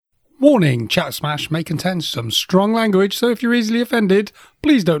Warning, Chat Smash may contain some strong language, so if you're easily offended,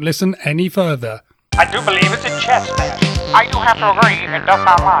 please don't listen any further. I do believe it's a chess smash. I do have to agree, it does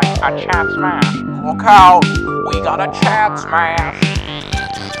not like a chat smash. Look out, we got a chat smash.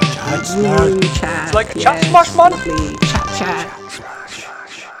 Chat smash. It's like a chat smash, man. Chat.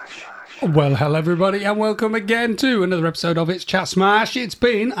 Well, hello everybody, and welcome again to another episode of It's Chat Smash. It's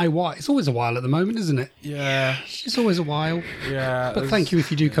been a while. It's always a while at the moment, isn't it? Yeah. It's always a while. Yeah. But thank you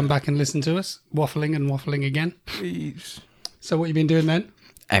if you do come back and listen to us, waffling and waffling again. Please. So what you been doing then?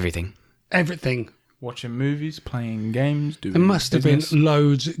 Everything. Everything. Watching movies, playing games, doing There must have business. been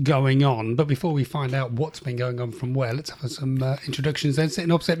loads going on, but before we find out what's been going on from where, let's have some introductions then. Sitting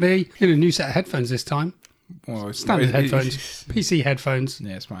opposite me in a new set of headphones this time. Well, it's Standard not- headphones, PC headphones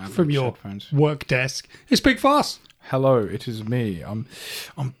Yeah, it's my average from your headphones. work desk. It's Big Foss. Hello, it is me. I'm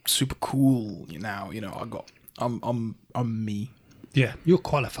super cool now. You know, I'm me. Yeah, you're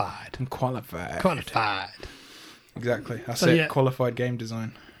qualified. I'm qualified. Qualified. Exactly. That's So, it. yeah. Qualified game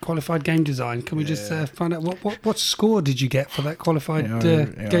design. Qualified game design. Can we just find out what score did you get for that qualified Yeah.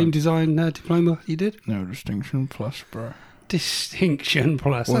 game design diploma you did? No distinction plus, bro. Distinction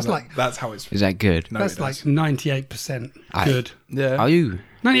plus. Well, That's that's how it's. Is that good? No, that's it like does. 98% good. Yeah. Are you?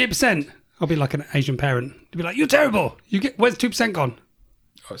 98%. I'll be like an Asian parent. You'll be like, you're terrible. Where's 2% gone?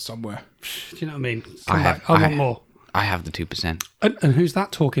 Oh, somewhere. Do you know what I mean? I Come have- back. I want more. I have the 2%. And who's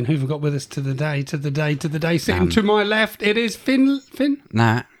that talking? Who've we got with us to the day? Sitting to my left, it is Finn.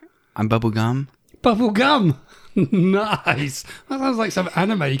 Nah, I'm Bubblegum. Bubblegum. Nice. That sounds like some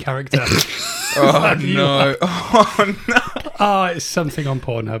anime character. Oh no! Oh no! Oh, it's something on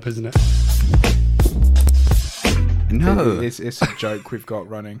Pornhub, isn't it? No. It's a joke we've got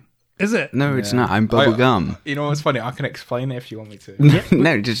running. Is it? No, it's not. I'm Oh, Bubblegum. You know what's funny? I can explain it if you want me to.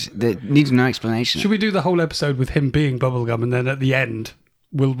 No, just there needs no explanation. Should we do the whole episode with him being Bubblegum, and then at the end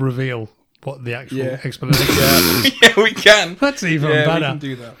we'll reveal what the actual explanation is? Yeah, we can. That's even Yeah, better. we can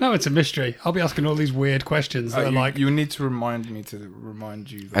do that. No, it's a mystery. I'll be asking all these weird questions that are like. you need to remind me to remind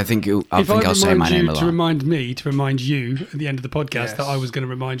you. I think I'll If say my name a to lot. remind me to remind you at the end of the podcast Yes. that I was going to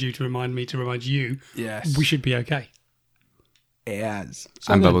remind you to remind me to remind you, Yes. we should be okay. Yes.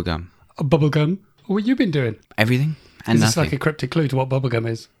 I'm then- Bubblegum. Bubblegum. What have you been doing? Everything and Is this nothing. like a cryptic clue to what bubblegum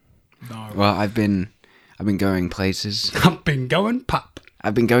is? No. Well, I've been going places. I've been going pop.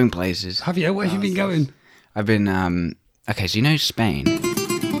 I've been going places. Have you? Where have you been going? I've been okay, so you know Spain.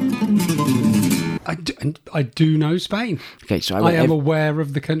 I do know Spain. Okay, so I am aware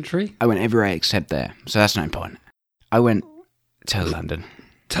of the country. I went everywhere except there. So that's not important. I went to London.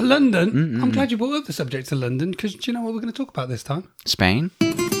 To London? I'm glad you brought up the subject to London, because do you know what we're going to talk about this time? Spain?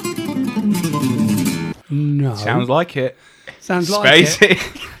 No. Sounds like it. Sounds like it.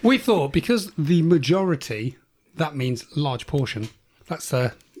 Spacey. We thought, because the majority, that means large portion. That's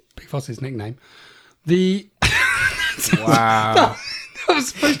Big Foss's nickname. The Wow. That was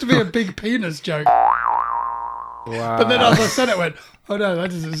supposed to be a big penis joke. Wow. But then as I said it, I went, oh no, that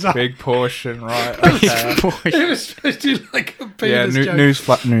doesn't sound... Big portion, right? Okay. It was supposed to be like a penis Yeah, joke. news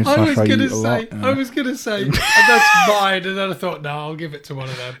flash. I was going to say, and that's mine, and then I thought, no, I'll give it to one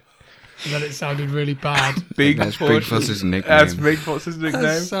of them. And then it sounded really bad. Big That's portion. Big Foss's nickname. That's Big Foss's nickname.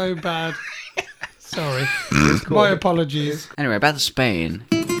 That's so bad. Sorry. My apologies. Anyway, about Spain.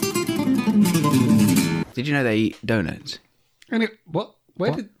 Did you know they eat donuts? And what?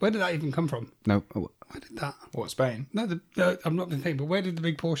 Where did that even come from? No. Where did that? What, Spain? No, I'm not the thing, but where did the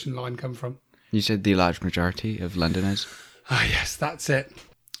big portion line come from? You said the large majority of Londoners. Ah, yes, that's it.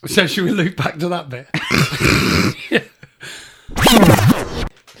 So should we loop back to that bit?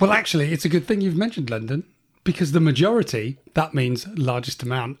 Well, actually, it's a good thing you've mentioned London, because the majority, that means largest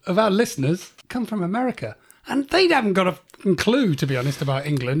amount, of our listeners come from America. And they haven't got a fucking clue, to be honest, about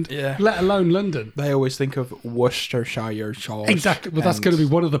England, let alone London. They always think of Worcestershire sauce. Exactly. Well, that's going to be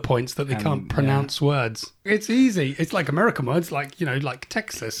one of the points, that they can't pronounce words. It's easy. It's like American words, like, like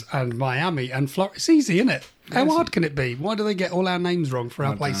Texas and Miami and Florida. It's easy, isn't it? How hard can it be? Why do they get all our names wrong for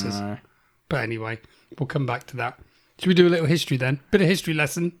our places? know. But anyway, we'll come back to that. Should we do a little history then? Bit of history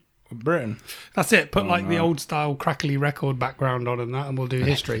lesson. Britain. That's it. Put the old style crackly record background on and that, and we'll do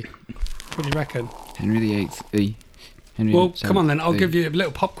history. What do you reckon? Henry VIII. Henry Well, VII, come on then. I'll give you a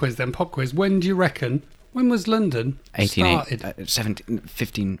little pop quiz then. Pop quiz. When do you reckon? When was London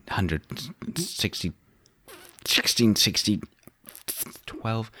 1500, started? 1660,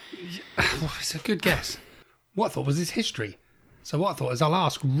 12. Oh, it's a good guess. What I thought was his history. So what I thought is I'll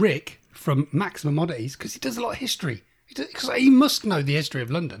ask Rick from Maximum Oddities, because he does a lot of history. Because he must know the history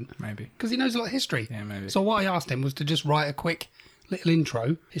of London. Maybe. Because he knows a lot of history. Yeah, maybe. So what I asked him was to just write a quick little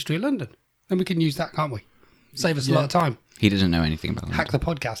intro, history of London. Then we can use that, can't we? Save us a lot of time. He doesn't know anything about Hack London. the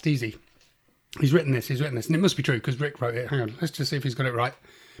podcast, easy. He's written this, and it must be true because Rick wrote it. Hang on, let's just see if he's got it right.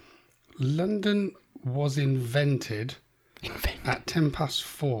 London was invented at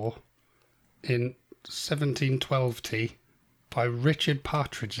 4:10 in 1712 by Richard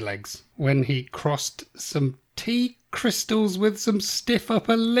Partridge-Legs when he crossed some tea crystals with some stiff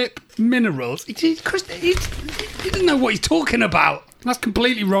upper lip minerals. He doesn't know what he's talking about. That's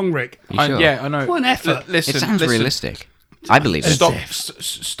completely wrong, Rick. You sure? Yeah, I know. What an effort. Listen, It sounds listen. realistic. I believe it.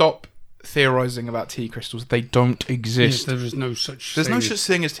 Stop theorising about tea crystals. They don't Yes, exist. there is no such There's thing. no such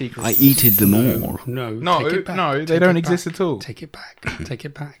thing as tea I crystals. eated them all. No, No, take it back. no, they Take don't it exist back. at all. Take it back. Take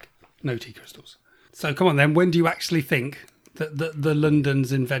it back. No tea crystals. So come on then. When do you actually think that the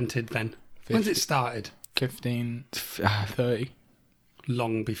London's invented then? When's it started? 1530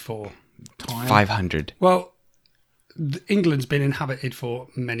 Long before. time. 500. Well, England's been inhabited for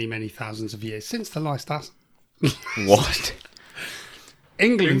many, many thousands of years since the last. What?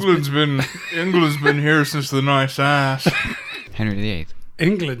 England's been here since the nice ass. Henry VIII.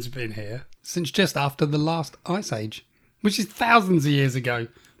 England's been here since just after the last ice age, which is thousands of years ago.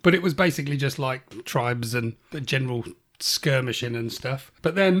 But it was basically just like tribes and general skirmishing and stuff.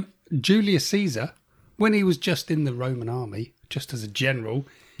 But then Julius Caesar, when he was just in the Roman army, just as a general,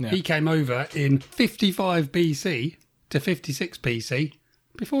 he came over in 55 BC to 56 BC.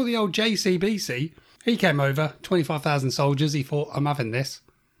 Before the old JCBC, he came over, 25,000 soldiers. He thought, I'm having this.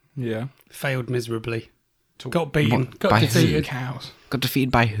 Yeah. Failed miserably. Got beaten, What? got By who? defeated. Cows. Got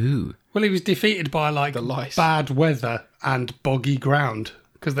defeated by who? Well, he was defeated by like The lice. bad weather and boggy ground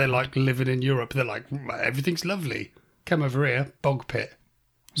because they're like living in Europe. They're like, everything's lovely. Come over here, bog pit.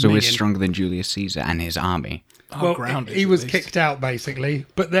 So we're Minging. stronger than Julius Caesar and his army. Well, ground is he at was least. kicked out basically.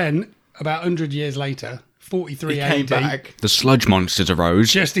 But then, about 100 years later, 43 He AD. came back. The sludge monsters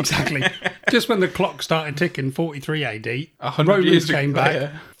arose. Just exactly. Just when the clock started ticking, 43 AD, 100 Romans years came back.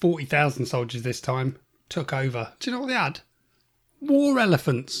 later. 40,000 soldiers this time took over. Do you know what they had? War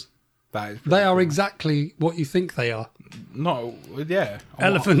elephants. That is They are exactly what you think they are. no, yeah.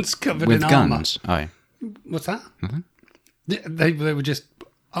 Elephants covered With in guns. armour. Oh. What's that? They were just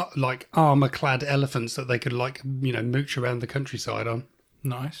like armour-clad elephants that they could mooch around the countryside on.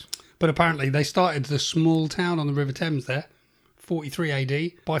 Nice. But apparently they started the small town on the River Thames there, 43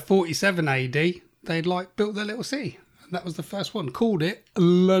 AD. By 47 AD, they'd built their little city. And that was the first one. Called it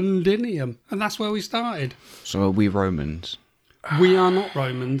Londinium. And that's where we started. So are we Romans? We are not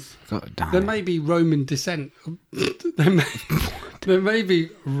Romans. God damn. There may be Roman descent. there may be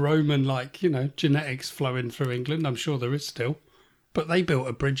Roman, genetics flowing through England. I'm sure there is still. But they built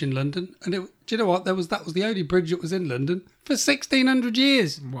a bridge in London. And do you know what? That was the only bridge that was in London for 1,600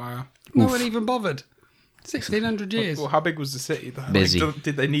 years. Wow. No one even bothered. 1,600 years. Well, how big was the city? Though? Busy.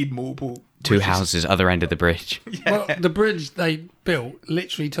 Did they need multiple? Two bridges? houses, other end of the bridge. Well, the bridge they built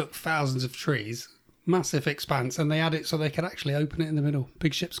literally took thousands of trees, massive expanse, and they had it so they could actually open it in the middle.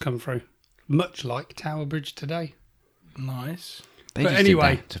 Big ships come through. Much like Tower Bridge today. Nice. They But just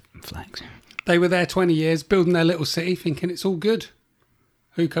anyway- did that to flex. They were there 20 years, building their little city, thinking it's all good.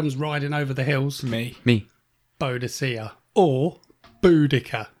 Who comes riding over the hills? Me. Me. Boadicea. Or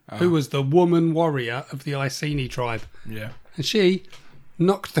Boudica, who was the woman warrior of the Iceni tribe. Yeah. And she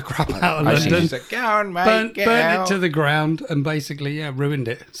knocked the crap out of Iceni. London, She's like, go on, mate. burnt get it out." to the ground, and basically, ruined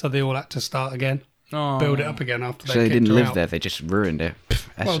it. So they all had to start again, Oh. build it up again after So they they kicked didn't her live out. there, they just ruined it.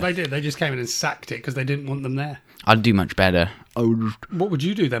 Pff, Well, they did. They just came in and sacked it because they didn't want them there. I'd do much better. What would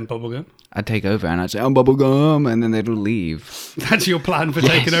you do then, Bubblegum? I'd take over and I'd say, I'm Bubblegum, and then they'd all leave. That's your plan for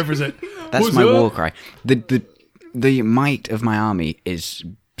taking over, is it? That's What's my up? war cry. The might of my army is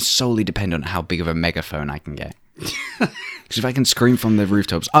solely dependent on how big of a megaphone I can get. Because if I can scream from the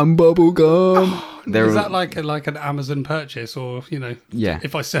rooftops, I'm Bubblegum. Is that like an Amazon purchase, or Yeah.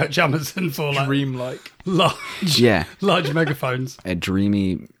 If I search Amazon for Dream-like. large, Yeah. large megaphones, A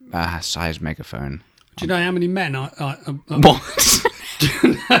dreamy sized megaphone. do you know how many men? What?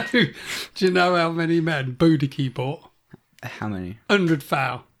 Do you know how many men Boudica bought? How many? 100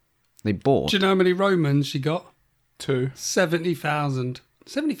 thou. They bought. Do you know how many Romans she got? 2. 70,000.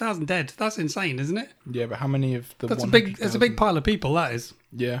 70,000 dead. That's insane, isn't it? Yeah, but how many of the That's a big. It's a big pile of people. That is.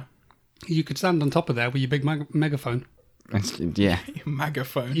 Yeah. You could stand on top of there with your big megaphone. Yeah.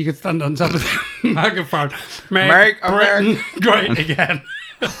 Megaphone. You could stand on top of the megaphone. Make Britain great again.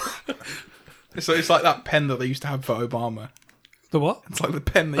 So it's like that pen that they used to have for Obama. The what? It's like the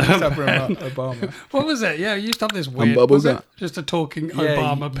pen they used to have for Obama. What was it? Yeah, you used to have this weird. Bubble Was it Gum. just a talking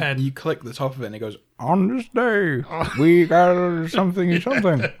Obama pen? You click the top of it and it goes, on this day, we got something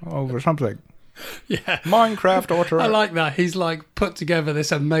over something. Yeah. Minecraft auto. I like that. He's like put together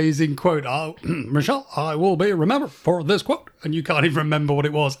this amazing quote. Oh, Michelle, I will be remembered for this quote. And you can't even remember what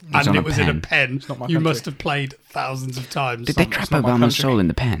it was. on And a it was in a pen. pen. not my You country. must have played thousands of times. Did they trap not my Obama's country. soul in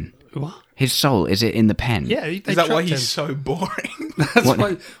the pen? What? His soul, is it in the pen? Yeah, they Is that why trapped he's him. so boring? That's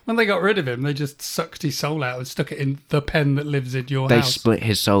why when they got rid of him, they just sucked his soul out and stuck it in the pen that lives in your They house. split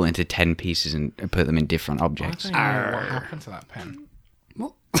his soul into 10 pieces and put them in different I objects. don't know what happened to that pen.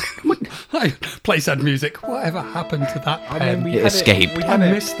 What? Play sad music. Whatever happened to that pen? It escaped. We I had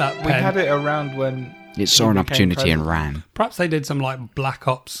it, missed that We pen. had it around when It saw an became opportunity and president. ran. Perhaps they did some like black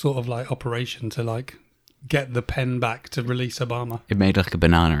ops sort of like operation to like get the pen back to release Obama. It made like a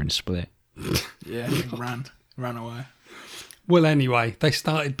banana and split. Yeah, he ran away. Well, anyway, they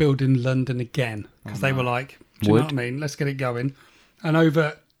started building London again because they were like, do you know what I mean? Let's get it going. And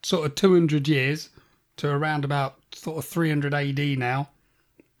over sort of 200 years to around about sort of 300 AD now,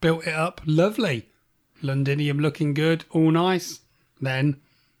 built it up. Lovely. Londinium looking good, all nice. Then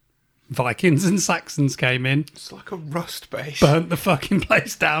Vikings and Saxons came in, It's like a rust base. burnt the fucking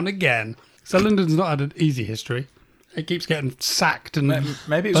place down again. So London's not had an easy history. It keeps getting sacked and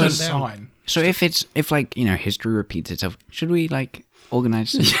Maybe it's a burnt down. sign. So if like, you know, history repeats itself, should we like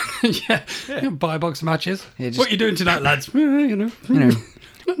organise some, yeah, buy a box of matches. Yeah, just- What you doing tonight, lads? You know, you know,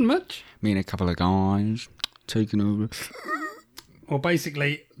 nothing much. me and a couple of guys taking over? Well,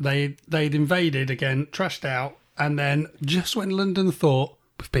 basically, they'd invaded again, trashed out, and then just when London thought,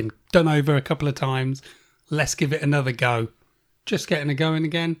 we've been done over a couple of times, let's give it another go. Just getting it going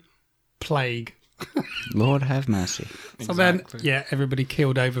again, plague. Lord have mercy. So then, yeah, everybody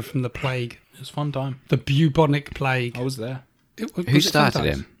keeled over from the plague. It was a fun time. The bubonic plague. I was there. Who started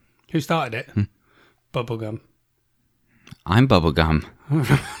sometimes? him? Who started it? Bubblegum. I'm Bubblegum.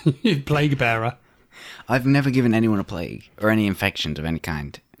 You plague bearer. I've never given anyone a plague or any infections of any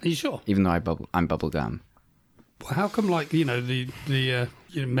kind, Are you sure? even though I'm Bubblegum. Well, how come, like, you know, the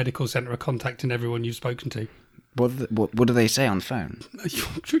medical centre are contacting everyone you've spoken to? What do they say on the phone?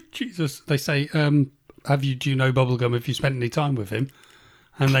 Jesus. They say, do you know Bubblegum? Have you spent any time with him?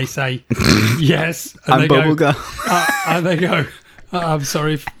 And they say, yes. And I'm they go, Bubblegum. and they go, I'm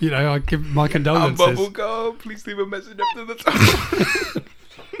sorry, I give my condolences. Bubblegum, please leave a message after the time.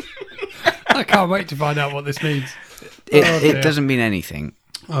 I can't wait to find out what this means. It dear. doesn't mean anything.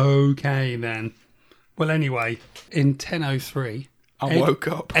 Okay, then. Well, anyway, in 1003, I woke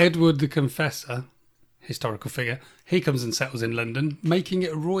up. Edward the Confessor, historical figure, he comes and settles in London, making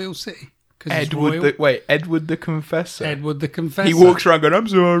it a royal city. 'Cause it's royal. Edward the Confessor. Edward the Confessor. He walks around going, I'm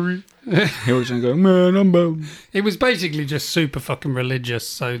sorry. He always go, man, I'm Bum. He was basically just super fucking religious,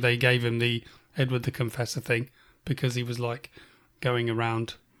 so they gave him the Edward the Confessor thing because he was like going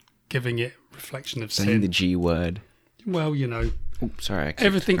around giving it reflection of Saying sin. the G word. Well, you know, Oh, sorry. I clicked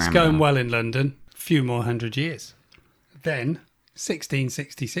everything's grammar going now. well in London. Few more 100 years. Then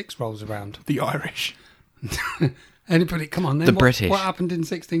 1666 rolls around. The Irish. Anybody, come on then. The What- British. What happened in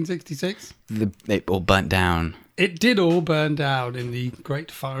 1666? It all burnt down. It did all burn down in the Great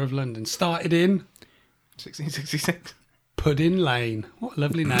Fire of London. Started in 1666. Puddin Lane. What a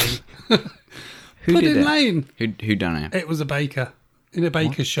lovely name. Who did Puddin it? Lane. Who done it? It was a baker in a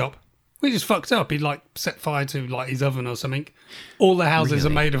baker's shop. We just fucked up. He'd like set fire to like his oven or something. All the houses are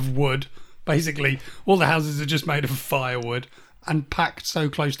made of wood. Basically, all the houses are just made of firewood and packed so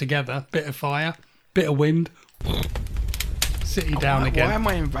close together. Bit of fire, bit of wind. City down Why again. am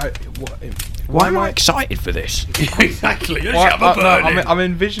I invited? Why am I excited for this? Exactly. Let's Why, have a burning. I'm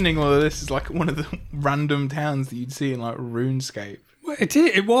envisioning all of this as like one of the random towns that you'd see in like RuneScape. Well,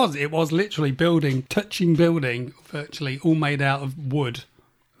 it was literally touching building, virtually all made out of wood.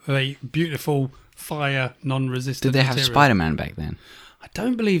 A beautiful fire non-resistant Did they have material. Spider-Man back then? I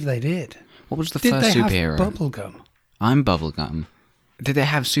don't believe they did. What was the Did first they superhero? have Bubblegum? I'm Bubblegum. Did they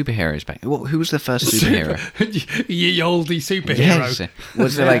have superheroes back? Who was the first superhero? Ye oldie superhero. Yes.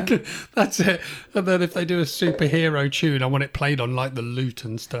 Was it like? That's it. And then if they do a superhero tune, I want it played on like the lute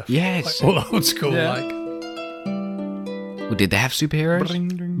and stuff. Yes. Like, all old school, Yeah. like Well, did they have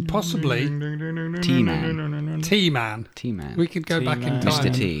superheroes? possibly T-Man. T-Man. T-Man. We could go back in time.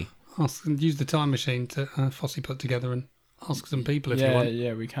 Mr. T. Ask and use the time machine to Fossey put together and ask some people if you Yeah, want.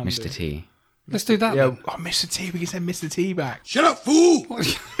 yeah, we can. Mr. do. T. Let's do that. Yeah, then. oh, Mr. T. We can send Mr. T back. Shut up, fool!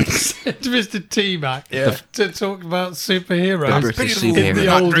 Send Mr. T back to talk about superheroes British in the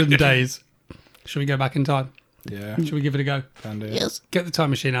superhero. olden days. Should we go back in time? Yeah, Should we give it a go? can do. Get the time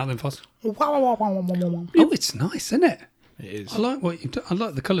machine out then, Foss. Oh, it's nice, isn't it? It is. I like what you. I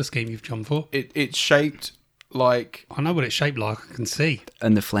like the colour scheme you've gone for. It's shaped like... I know what it's shaped like. I can see.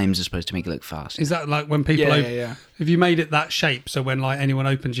 And the flames are supposed to make it look fast. Is that like when people Yeah. Have you made it that shape so when like anyone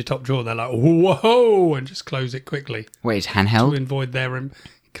opens your top drawer, they're like, whoa, and just close it quickly Wait, it's to handheld? avoid their... It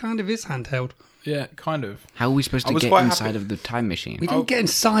kind of is handheld. Yeah, kind of. How are we supposed to was get quite inside happy- of the time machine? We don't get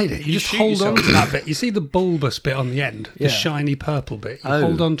inside it. You just shoot hold on yourself. to that bit. You see the bulbous bit on the end, the Yeah. shiny purple bit. You Oh,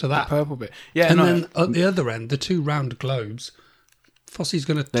 hold on to that. Purple bit. Yeah, And no. then at the other end, the two round globes, Fossey's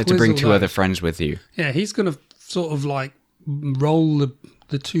going They're to bring two other friends with you. Yeah, he's going to sort of like roll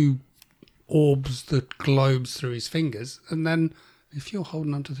the two orbs, the globes through his fingers. And then if you're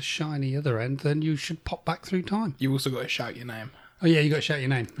holding onto the shiny other end, then you should pop back through time. You also got to shout your name. Oh, yeah, you got to shout your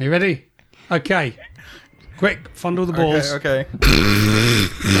name. Are you ready? Okay. Quick, fondle the balls. Okay.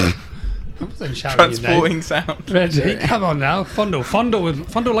 I wasn't shouting your name. Transporting sound. Ready? Come on now.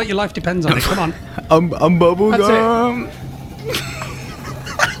 Fondle like your life depends on it. Come on. I'm Bubblegum.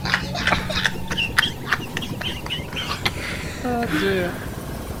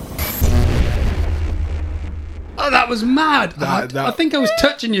 Oh, that was mad. That- I think I was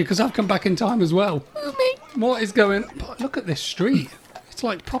touching you because I've come back in time as well. What is going... But look at this street. It's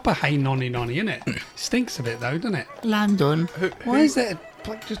like proper hey nonny, isn't it? Stinks a bit though, doesn't it? London. Why is there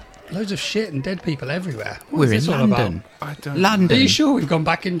like just loads of shit and dead people everywhere? What We're is in this all London. I don't London. Are you sure we've gone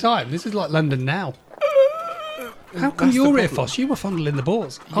back in time? This is like London now. How come That's the you're here, problem. Foss? You were fondling the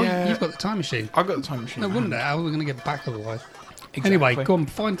balls. Oh, Yeah. you've got the time machine. I got the time machine. No in my wonder hand. how we're going to get back otherwise. Exactly. Anyway, go on,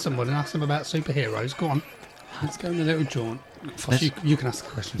 find someone and ask them about superheroes. Go on. Let's go on a little jaunt. Foss, you can ask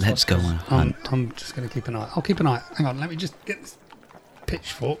the questions. Let's Foss. go on a hunt. I'm just going to keep an eye. I'll keep an eye. Hang on, let me just get this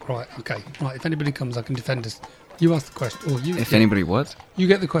pitchfork. Right, okay. Right, if anybody comes, I can defend us. You ask the question. Or you, If anybody what? you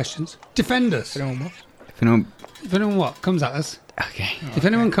get the questions. Defend us. If anyone... If anyone what comes at us, Okay. if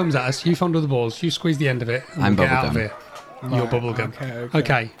anyone comes at us, you fondle the balls, you squeeze the end of it, and I'm we'll get out of Bubblegum. here. You're Bubblegum.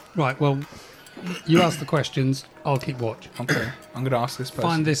 Okay. Right, well, you ask the questions, I'll keep watch. Okay. I'm going to ask this person.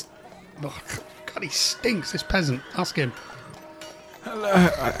 Find this... Oh, God, he stinks, this peasant. Ask him.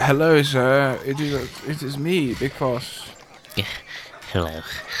 Hello, sir. It is me because Hello.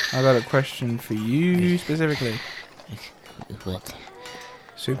 I got a question for you specifically. What?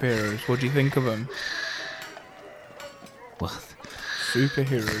 Superheroes. What do you think of them? What?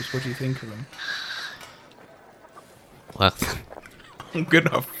 Superheroes. What do you think of them? What? I'm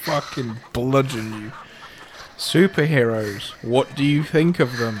gonna fucking bludgeon you. Superheroes. What do you think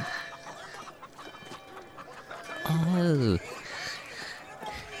of them? Oh.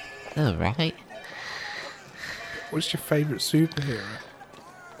 Alright. What's your favourite superhero?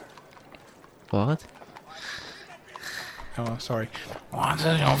 What? Oh, sorry. What is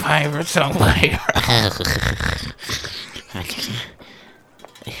your favourite superhero?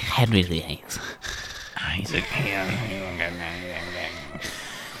 Henry VIII. He's a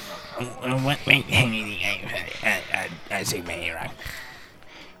What makes Henry VIII a superhero?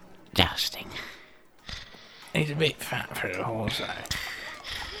 Jousting. He's a bit fat for a horse, though.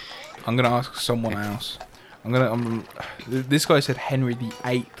 I'm gonna ask someone else. This guy said Henry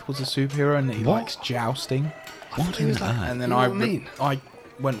VIII was a superhero and that he likes jousting. What on earth? And then You know what I mean? I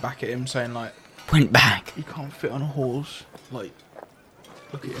went back at him saying like, Went back. he can't fit on a horse. Like,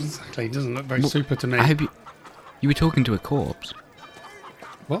 look at him. Exactly, he doesn't look very super to me. I hope you were talking to a corpse.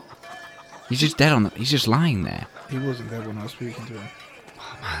 What? He's just dead on the... He's just lying there. He wasn't there when I was speaking to him.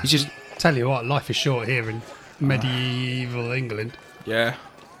 He's just... Tell you what, life is short here in medieval England. Yeah.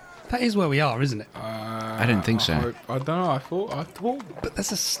 That is where we are, isn't it? I don't think so. I don't know. I thought. But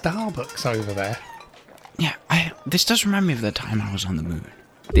there's a Starbucks over there. Yeah, this does remind me of the time I was on the moon.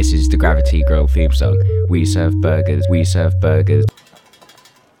 This is the Gravity Grill theme song. We serve burgers. We serve burgers.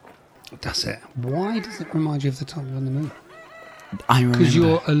 That's it. Why does it remind you of the time you're on the moon? I remember... Because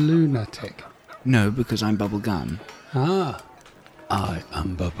you're a lunatic. No, because I'm Bubblegum. Ah. I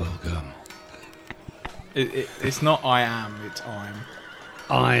am Bubblegum. It's not I am. It's I'm.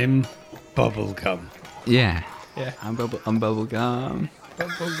 I'm Bubblegum. Yeah. Yeah. I'm Bubblegum.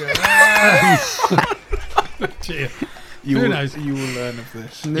 Cheer. You Who will, knows? You will learn of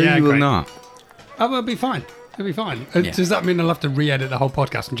this. No, Yeah, you will great. not. Oh, well, it'll be fine. It'll be fine. Yeah. Does that mean I'll have to re-edit the whole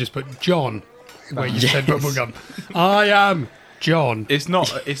podcast and just put John where you said Yes. Bubblegum? I am John. It's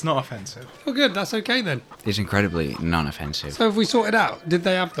not offensive. Oh, good. That's okay then. It's incredibly non-offensive. So have we sorted out? Did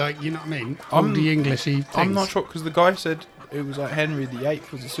they have like, you know what I mean? All I'm- the Englishy things? I'm not sure because the guy said it was like Henry VIII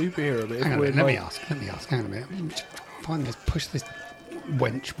was a superhero. But if Hang on a we're minute, let me like- ask. Hang on a minute. Let me just find this, push this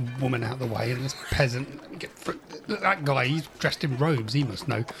wench woman out of the way and this peasant. That guy, he's dressed in robes. He must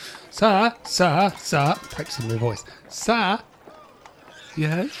know. Sir. Practicing my voice. Sir.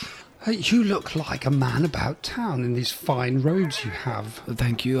 Yes? Hey, you look like a man about town in these fine robes you have.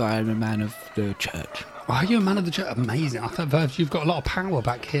 Thank you. I am a man of the church. Are you a man of the church? Amazing. I thought Verve, you've got a lot of power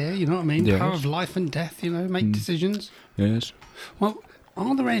back here. You know what I mean? Yes. Power of life and death. Make decisions. Yes. Well,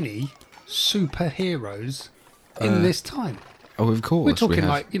 are there any superheroes in this time? Oh, of course. We're talking have.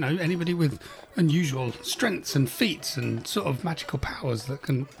 like, anybody with unusual strengths and feats and sort of magical powers that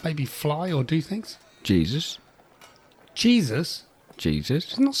can maybe fly or do things. Jesus. Jesus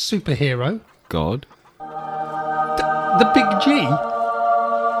Jesus. is not superhero. God. The big G.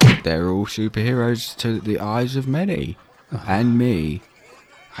 They're all superheroes to the eyes of many. And me.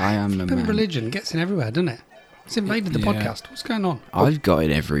 I am the Bit of man. religion gets in everywhere, doesn't it? It's invaded the Yeah. podcast. What's going on? I've got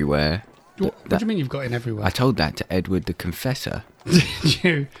it everywhere. What do you mean you've got in everywhere? I told that to Edward the Confessor. Did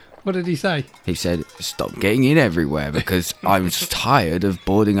you? What did he say? He said, stop getting in everywhere because I was tired of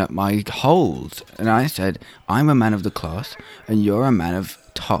boarding up my holes. And I said, I'm a man of the cloth and you're a man of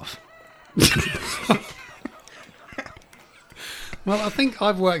tough. Well, I think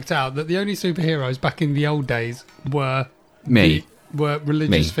I've worked out that the only superheroes back in the old days were Me. were religious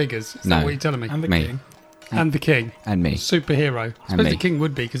Me. figures. Is No. that what you're telling me? And the Me. king. And the king. And me. Superhero. I suppose me. the king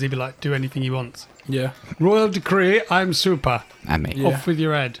would be because he'd be like, do anything he wants. Yeah, Royal decree, I'm super. And me. Yeah. Off with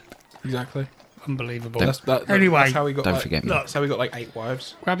your head. exactly. Unbelievable. Anyway, that's how we got. Don't like, forget me. That's how we got like 8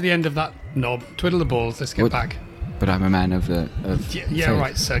 wives. grab the end of that knob, twiddle the balls, let's get What? back. But I'm a man of the... Of Yeah, faith.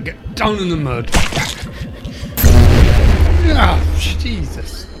 right, sir. Get down in the mud. Ah,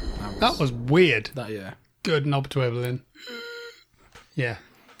 Jesus. That was weird. Yeah. Good knob twiddling. Yeah.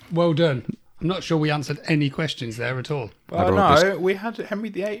 Well done. I'm not sure we answered any questions there at all. I Well, brought no, we had Henry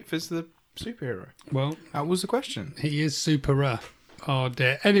VIII as the superhero. Well, That was the question. he is super. Oh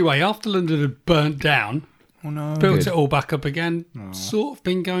dear. Anyway, after London had burnt down, Oh no. built it all back up again, sort of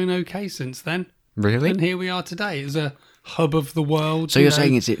been going okay since then. Really? And here we are today. It's a hub of the world. So you you're know.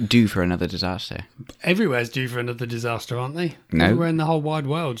 saying it's due for another disaster? Everywhere's due for another disaster, aren't they? No. Everywhere in the whole wide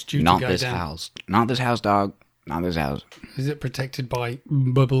world's due Not to go this down. house. Not this house, dog. Not this house. Is it protected by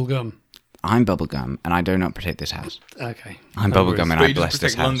bubblegum? I'm Bubblegum, and I do not protect this house. Okay. I'm No Bubblegum, worries. and But I you bless just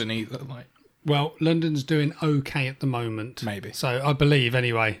this protect house. London either. Like, Well, London's doing okay at the moment. Maybe. So I believe,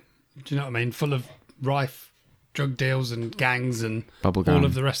 anyway. Do you know what I mean? Full of rife drug deals and gangs and Bubblegum. all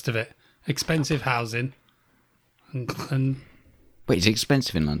of the rest of it. Expensive housing. And Wait, is it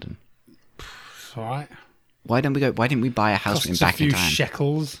expensive in London? it's all right. Why didn't we buy a house Costs back a few in time?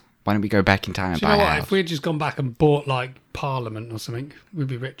 shekels. Why don't we go back in time and Do you buy know a what? house? If we had just gone back and bought like Parliament or something, we'd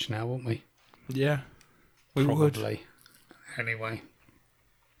be rich now, wouldn't we? yeah. We would. Probably. Anyway.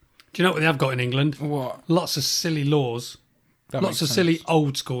 Do you know what they have got in England? What? Lots of silly laws. That Lots makes of sense. silly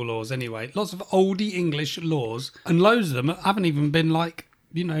old school laws anyway. Lots of oldie English laws. And loads of them haven't even been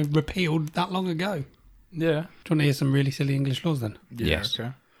repealed that long ago. Yeah. Do you want to hear some really silly English laws then? Yeah. Yes.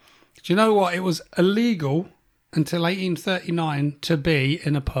 Okay. Do you know what? It was illegal until 1839 to be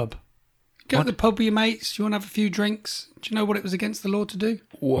in a pub. Go to the pub with your mates. You want to have a few drinks. Do you know what it was against the law to do?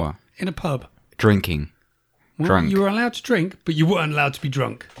 What? In a pub. Drinking. Well, Drunk. You were allowed to drink, but you weren't allowed to be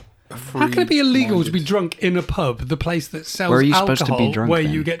drunk. How can it be illegal to be drunk in a pub, the place that sells Where are you alcohol, supposed to be drunk where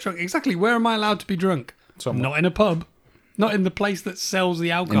then? you get drunk? Exactly. Where am I allowed to be drunk? Somewhere. Not in a pub. Not in the place that sells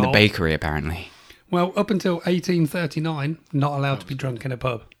the alcohol. In the bakery, apparently. Well, up until 1839, not allowed to be drunk in a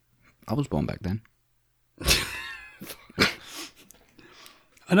pub. I was born back then.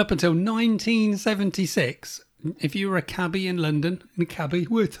 And up until 1976, if you were a cabbie in London, in a cabbie,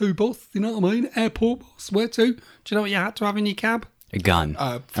 where to, boss? You know what I mean? Airport boss, where to? Do you know what you had to have in your cab? A gun.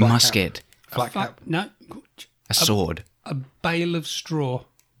 flat a musket. Flat cap. No, A sword. a bale of straw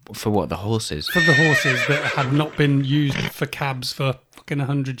For what? The horses? for the horses that had not been used for cabs for fucking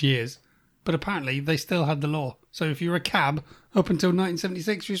 100 years. But apparently they still had the law. So if you're a cab, up until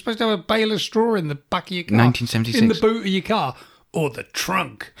 1976, you're supposed to have a bale of straw in the back of your car. 1976? In the boot of your car. Or the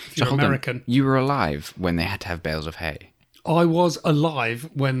trunk, if you're hold on. American. You were alive when they had to have bales of hay. I was alive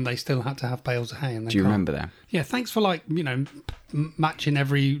when they still had to have bales of hay in their Do you car. remember that? Yeah, thanks for matching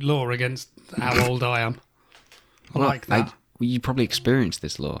every law against how old I am. I like that. You probably experienced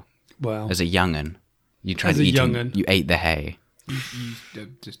this law well, as a young'un. You tried As a eating. young'un. You ate the hay.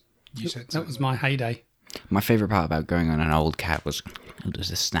 You said that was my heyday. My favourite part about going on an old cab was the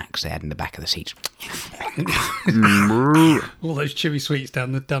snacks they had in the back of the seats. All those chewy sweets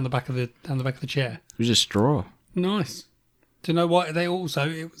down the back of the chair. It was a straw. Nice. Do you know what? It was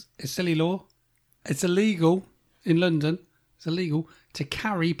a silly law. It's illegal in London. It's illegal to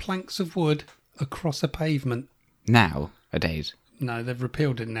carry planks of wood across a pavement. Nowadays. No, they've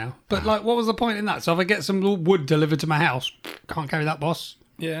repealed it now. But what was the point in that? So if I get some wood delivered to my house, can't carry that, boss.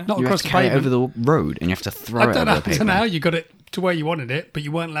 Yeah. Not You have across to the carry it pavement. over the road and you have to throw I it don't over know, the I don't pavement. know how you got it to where you wanted it, but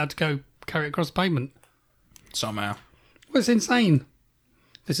you weren't allowed to go carry it across the pavement. Somehow. Well, it's insane.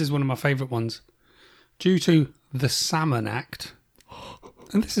 This is one of my favourite ones. due to the Salmon Act,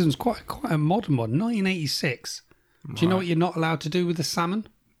 and this is quite a modern one, 1986. Do you know what you're not allowed to do with the salmon?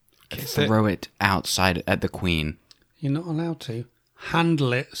 Throw it outside at the Queen. You're not allowed to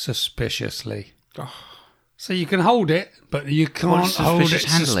handle it suspiciously. So you can hold it, but you can't hold it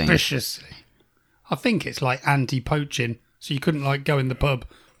suspicious handling? suspiciously. I think it's like anti-poaching. So you couldn't like go in the pub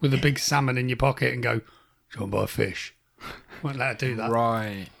with a big salmon in your pocket and go, "Do you want to buy a fish?" Weren't allowed to do that.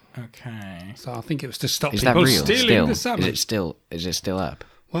 Right. Okay. So I think it was to stop Is that people real? stealing Still? the salmon. Is it still up?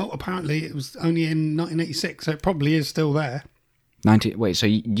 Well, apparently it was only in 1986, so it probably is still there. So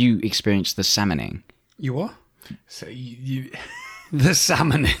you experienced the salmoning. You what? So you The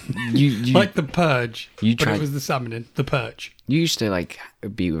salmoning. You Like the purge. You but tried- it was the salmoning. The purge. you used to like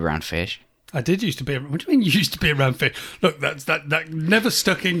be around fish. I did used to be. What do you mean you used to be around fish? Look, that never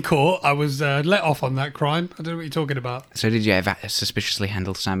stuck in court. I was let off on that crime. I don't know what you're talking about. So did you ever suspiciously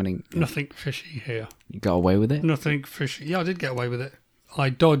handle salmoning? Nothing fishy here. You got away with it? Nothing fishy. Yeah, I did get away with it. I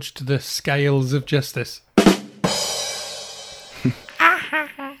dodged the scales of justice.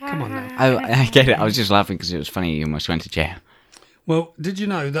 Come on now. I get it. I was just laughing because it was funny. You almost went to jail. Well, did you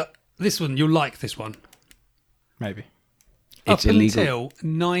know that this one, you'll like this one. maybe. It's Up illegal. until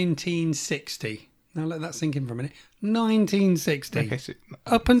 1960. Now let that sink in for a minute. 1960. Okay, so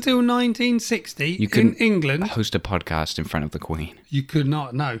Up until 1960, You in couldn't England, host a podcast in front of the Queen. you could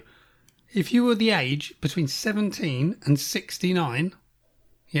not know. If you were the age between 17 and 69,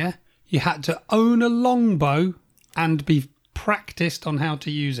 yeah, you had to own a longbow and be practiced on how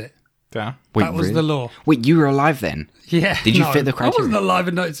to use it. down. Wait, That was really? the law. Wait, you were alive then? Yeah. Did you no, fit the I criteria? wasn't alive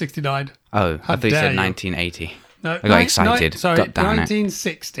in 1969. Oh, How I thought you dare said you. 1980. No, I got excited. Sorry, God damn it.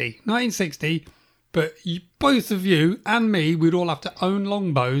 1960. 1960. But both of you and me, we'd all have to own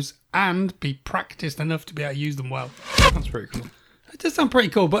longbows and be practiced enough to be able to use them well. That's pretty cool. It does sound pretty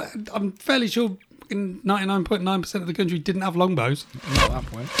cool, but I'm fairly sure 99.9% of the country didn't have longbows. Not at that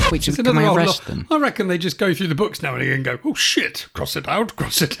point. Wait, so It's can another I old arrest law. them? I reckon they just go through the books now and again and go, "Oh shit, cross it out,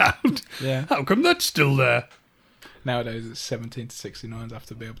 cross it out." Yeah. How come that's still there? Nowadays, it's 17 to 69s have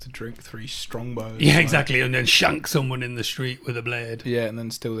to be able to drink 3 strongbows. Yeah, like- exactly. And then shank someone in the street with a blade. Yeah, and then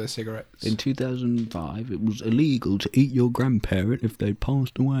steal their cigarettes. In 2005, it was illegal to eat your grandparent if they'd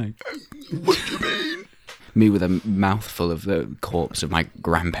passed away. What do you mean? Me with a mouthful of the corpse of my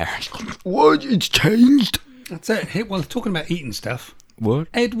grandparents. What? It's changed? That's it. Well, talking about eating stuff, What?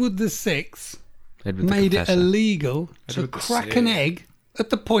 Edward VI Edward the made it Confessor. illegal to Edward the crack an Sixth. egg at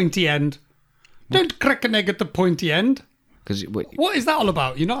the pointy end. Don't crack an egg at the pointy end. Because What is that all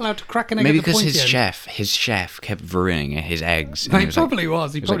about? You're not allowed to crack an egg maybe at the because pointy end. his chef kept ruining his eggs. and He he was like, probably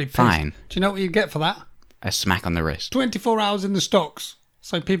was. He was probably like, pissed. fine. Do you know what you get for that? A smack on the wrist. 24 hours in the stocks.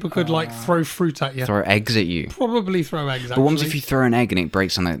 So people could throw fruit at you. Throw eggs at you. Probably throw eggs, actually. But what if you throw an egg and it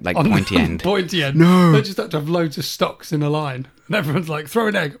breaks on the pointy end? Pointy end. No. They just have to have loads of stocks in a line. And everyone's like, throw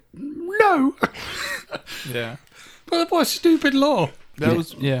an egg. No. Yeah. But what a stupid law. That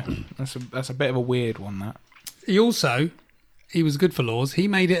was that's a bit of a weird one. That He was good for laws. He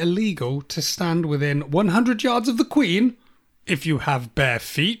made it illegal to stand within 100 yards of the Queen if you have bare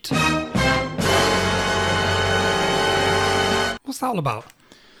feet. What's that all about?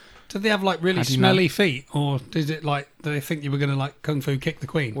 Did they have like really How do you smelly feet, or did they think you were going to like kung fu kick the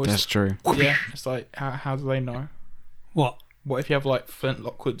Queen? That's true. yeah, it's like how do they know? What? What if you have like Flint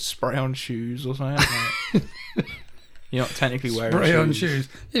Lockwood spray on shoes or something? Like, you're not technically wearing Spray on shoes.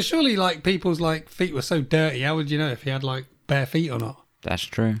 Yeah, surely like people's like feet were so dirty. How would you know if you had like bare feet or not? That's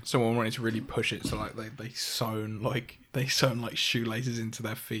true. Someone wanted to really push it, so like they sewn like shoelaces into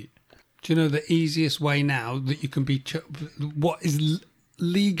their feet. Do you know the easiest way now that you can be what is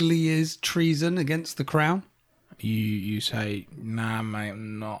legally is treason against the crown? You say, nah, mate,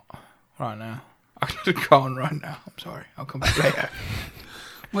 I'm not right now. I can't right now. I'm sorry. I'll come back later.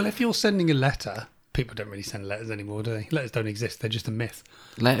 Well, if you're sending a letter, people don't really send letters anymore, do they? Letters don't exist. They're just a myth.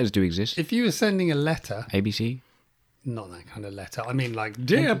 Letters do exist. If you were sending a letter, ABC. not that kind of letter. I mean, like,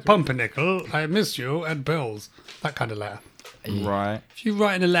 dear Pumpernickel, I miss you at Bill's. That kind of letter. Right. If you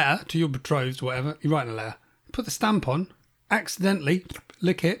write in a letter to your betrothed or whatever, you write in a letter, put the stamp on, accidentally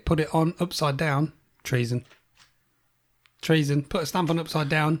lick it, put it on upside down, treason. Treason. Put a stamp on upside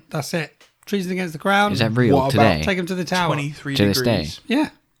down, that's it. Treason against the crown. Is that real What today? about Take him to the tower. 23 To this degrees. day? Yeah.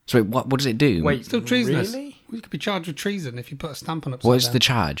 So wait, what does it do? Wait, Still treasonous. Really? Well, you could be charged with treason if you put a stamp on upside What's down. the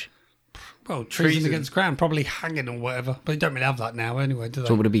charge? Well, treason Treason. against the crown, probably hanging or whatever. But you don't really have that now anyway, do they?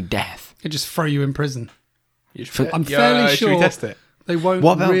 So would it be death? They just throw you in prison. You should- I'm Yeah, fairly should we sure. test it? They won't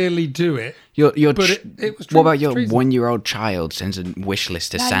What about- really do it. Your But it was what about your treason. 1-year-old child sends a wish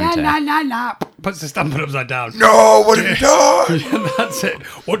list to Santa? La. Puts the stamp upside down. No, what have you done? And that's it.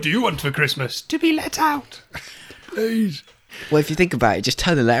 What do you want for Christmas? To be let out. Please. Well, if you think about it, just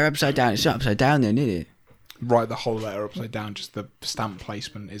turn the letter upside down. It's not upside down then, is it? Write the whole letter upside down. Just the stamp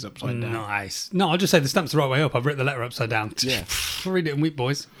placement is upside down. Nice. No, I'll just say the stamp's the right way up. I've written the letter upside down. Yeah. Read it and weep,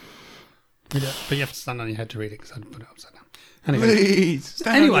 boys. Read it. But you have to stand on your head to read it because I didn't put it upside down. Anyway, Please.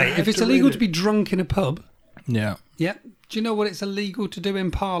 anyway, if it's illegal to be drunk in a pub, Yeah. yeah. Do you know what it's illegal to do in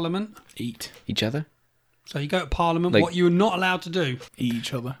Parliament? Eat. Each other? So you go to Parliament, Like- what you're not allowed to do? Eat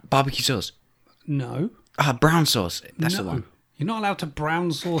each other. Barbecue sauce. No. Brown sauce. That's no. the one. You're not allowed to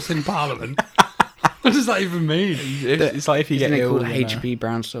brown sauce in Parliament. What does that even mean? It's like if you Isn't get it ill. called you know. HB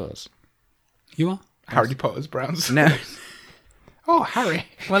brown sauce? You are? Harry Potter's Browns. No. Oh, Harry.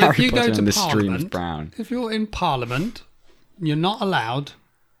 Well, Harry if you Potter go to and the stream of Parliament, brown. if you're in Parliament, you're not allowed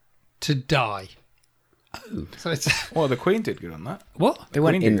to die. Oh. So it's... Well, the Queen did good on that. What? They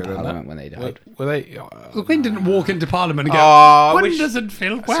weren't Queen in did good on Parliament that. when they died. Were they? The Queen didn't walk into Parliament and go, I one wish- doesn't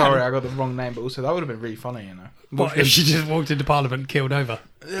feel well. Sorry, I got the wrong name, but also that would have been really funny, you know. What if she just walked into Parliament and killed over?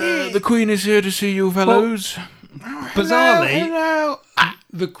 The Queen is here to see you fellows. Bizarrely, Hello.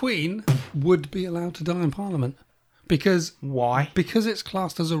 the Queen would be allowed to die in Parliament because Why? it's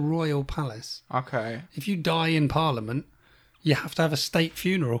classed as a royal palace. Okay. If you die in Parliament, you have to have a state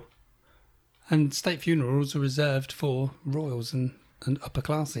funeral. And state funerals are reserved for royals and upper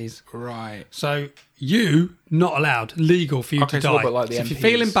classes. Right. So you, not allowed, legal for you Okay, to so die. what about like the So if you're MPs?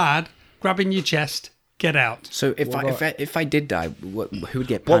 feeling bad, grabbing your chest, get out. So if What if I did die, who would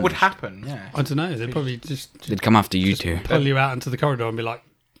get punished? What would happen? Yeah. I don't know. They'd probably just They'd come after you two. pull you out into the corridor and be like,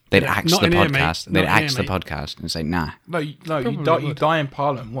 They'd Yeah, axe not the in here, mate. podcast. Not They'd in axe here, the mate. podcast and say, nah. No, you Probably would. die in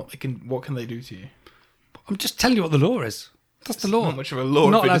Parliament. What can they do to you? I'm just telling you what the law is. That's the law. Not much of a law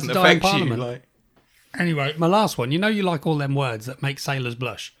Not if it allowed doesn't to die in affect you. Parliament. Like, Anyway, my last one. You know you like all them words that make sailors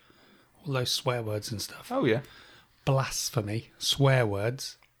blush? All those swear words and stuff. oh yeah, Blasphemy, swear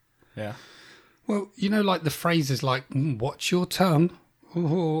words. yeah. Well, you know, like the phrases like, watch your tongue,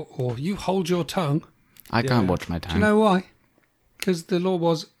 or you hold your tongue. I can't watch my Do tongue. you know why? Because the law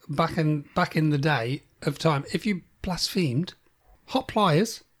was back in the day of time, if you blasphemed, hot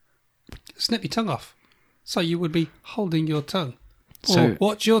pliers, snip your tongue off. So you would be holding your tongue. So- Or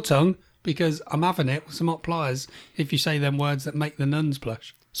watch your tongue, because I'm having it with some hot pliers if you say them words that make the nuns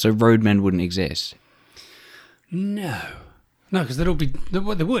blush. So roadmen wouldn't exist. No, because they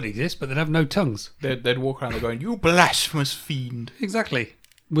would exist, but they'd have no tongues. They'd walk around there going, "You blasphemous fiend!" Exactly.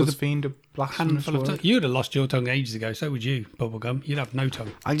 Was With fiend a a blasphemous handful of word? tongue. You'd have lost your tongue ages ago. So would you, Bubblegum. You'd have no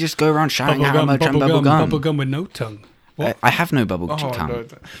tongue. I just go around shouting how much I'm bubblegum, bubblegum. bubblegum with no tongue. What? I have no bubble Oh, tongue. no,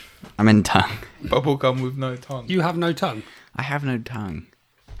 I'm in tongue. bubblegum with no tongue. You have no tongue. I have no tongue.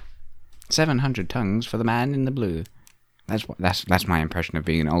 700 tongues for the man in the blue. That's my impression of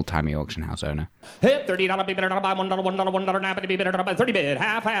being an old-timey auction house owner. Hey, $30 be better to buy $1, nap be better to buy 30 bid,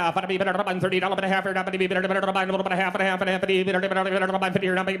 half, be better to buy $30 and a half, be better to buy a little bit of half, be better to buy 50,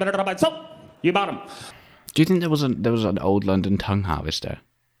 be better to buy. So, you bought them. Do you think there was an old London tongue harvester?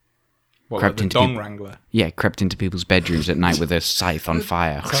 What, crept like the into dong people- wrangler? Yeah, crept into people's bedrooms at night with a scythe on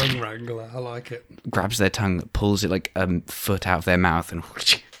fire. Tongue wrangler. I like it. Grabs their tongue, pulls it like a foot out of their mouth and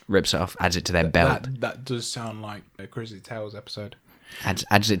rips it off, adds it to their belt. That does sound like a Grizzly Tales episode.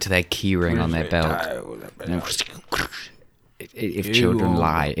 Adds it to their keyring on their belt. You know, if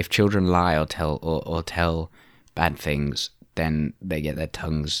children lie or tell bad things, then they get their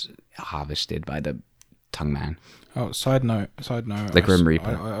tongues harvested by the tongue man. Oh, side note. The Grim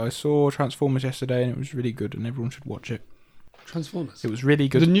Reaper. I saw Transformers yesterday and it was really good and everyone should watch it. Transformers. It was really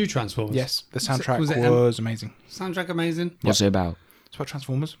good. The new Transformers. Yes, the soundtrack Was it was amazing. Soundtrack amazing. What's it about? It's about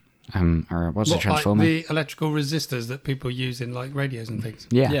Transformers. Or what's a What, transformer? like the electrical resistors that people use in like radios and things.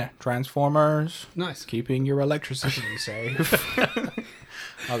 Yeah. Transformers. Nice. Keeping your electricity safe.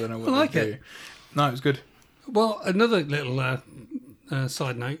 I don't know what I like they do. it. No, it was good. Well, another little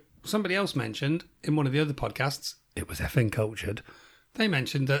side note. Somebody else mentioned in one of the other podcasts, it was effing cultured. They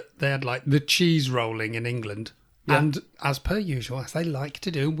mentioned that they had like the cheese rolling in England. Yeah. And as per usual, as they like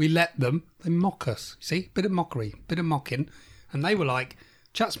to do, we let them, they mock us. See, bit of mockery, bit of mocking. And they were like,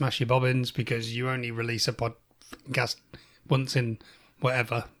 chat smash your bobbins because you only release a podcast once in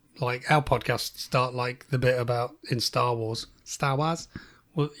whatever. Like our podcasts start like the bit about in Star Wars.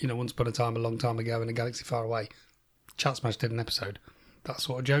 Well, you know, once upon a time, a long time ago in a galaxy far away. Chat Smash did an episode. That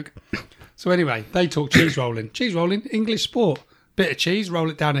sort of joke. So anyway, they talk cheese rolling. Cheese rolling, English sport. Bit of cheese, roll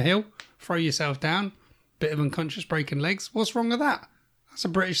it down a hill, throw yourself down. Bit of unconscious breaking legs. What's wrong with that? That's a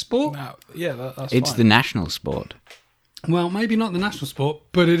British sport. No, yeah, that's It's fine. the national sport. Well, maybe not the national sport,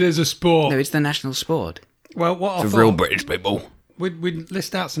 but it is a sport. No, it's the national sport. Well, what I For thought, real British people. we'd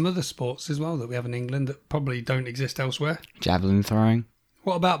list out some other sports as well that we have in England that probably don't exist elsewhere. Javelin throwing.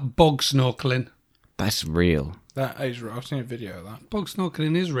 What about bog snorkeling? That's real. That is real. I've seen a video of that. Bog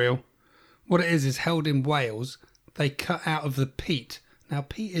snorkeling is real. What it is held in Wales. They cut out of the peat. Now,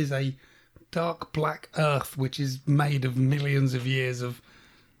 peat is a dark black earth which is made of millions of years of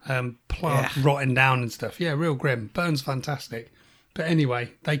plants rotting down and stuff. Yeah, real grim. Burns fantastic. But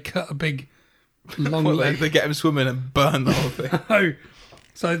anyway, they cut a big long leg. They get him swimming and burn the whole thing. Oh,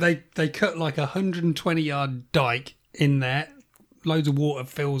 so they cut like a 120-yard dike in there. Loads of water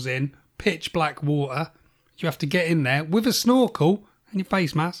fills in. Pitch black water. You have to get in there with a snorkel and your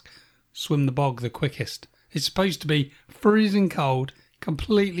face mask. Swim the bog the quickest. It's supposed to be freezing cold,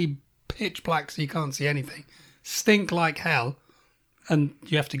 completely pitch black so you can't see anything. Stink like hell. And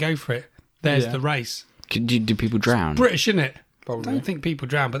you have to go for it. There's the race. Do people drown? British, isn't it? Probably. I don't think people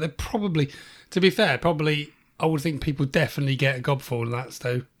drown, but they're probably, to be fair, I would think people definitely get a gobful and that.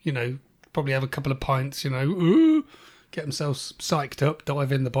 So, probably have a couple of pints, get themselves psyched up,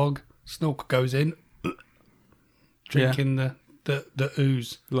 dive in the bog, snorkel goes in, drinking the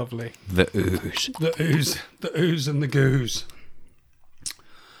ooze. Lovely. The ooze. The ooze and the goose.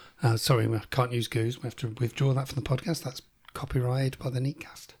 Sorry, we can't use goose. We have to withdraw that from the podcast. That's copyrighted by the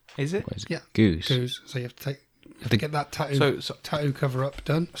Neatcast. Is it? Yeah. Goose. Goose. So you have to get that tattoo tattoo cover up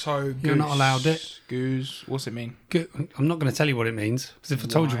done. So You're not allowed it. Goose. What's it mean? I'm not going to tell you what it means, because if I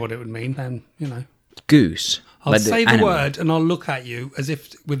told you what it would mean, then, Goose. I'll Like say the animal. word and I'll look at you as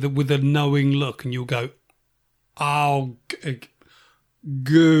if with a knowing look, and you'll go, "Oh,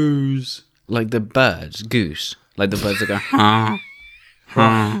 goose." Like the birds. Goose. Like the birds that go, huh?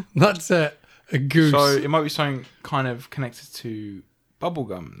 Huh. That's it. A goose. So it might be something kind of connected to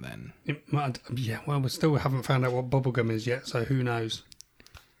bubblegum then. We still haven't found out what bubblegum is yet, so who knows.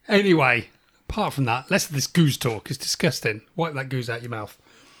 Anyway, apart from that, less of this goose talk. It's disgusting. Wipe that goose out your mouth.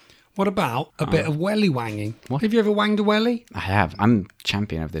 What about a bit of welly wanging? What? Have you ever wanged a welly? I have. I'm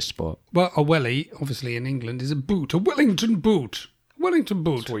champion of this sport. Well, a welly, obviously in England, is a boot. A Wellington boot. Wellington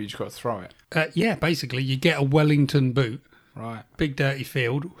boot. That's where you just got to throw it. Yeah, basically, you get a Wellington boot. Right. Big dirty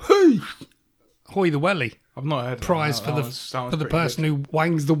field. Hey! Hoy the welly. I've not heard of Prize that. for That the was for the pretty person good. who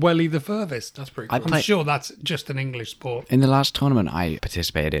wangs the welly the furthest. That's pretty I cool. I'm play- sure that's just an English sport. In the last tournament I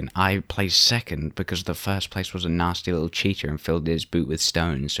participated in, I placed second because the first place was a nasty little cheater and filled his boot with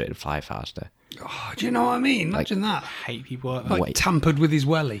stones so it'd fly faster. Oh, do you know what I mean? Imagine that. hate people like that. Like Wait. tampered with his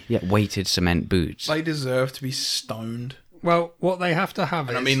welly. Yeah, weighted cement boots. They deserve to be stoned. Well, what they have to have is...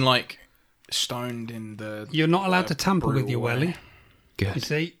 And I mean, like, stoned in the... you're not allowed to tamper with brutal your way. welly. You Good.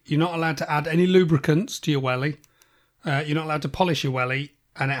 see? You're not allowed to add any lubricants to your welly. You're not allowed to polish your welly.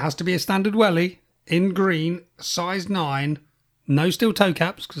 And it has to be a standard welly, in green, size 9, no steel toe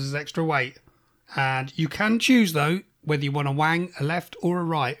caps because there's extra weight. And you can choose, though, whether you want a wang, a left or a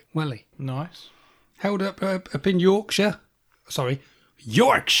right welly. Nice. Held up in Yorkshire. Sorry,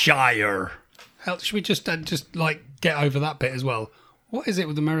 Yorkshire. Should we just get over that bit as well? What is it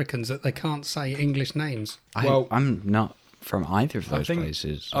with Americans that they can't say English names? I'm not from either of those think-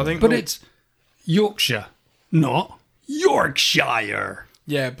 places. I think... But it's Yorkshire, not Yorkshire.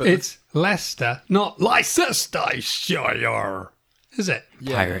 Yeah, but... It's Leicester, not Leicestershire. Is it?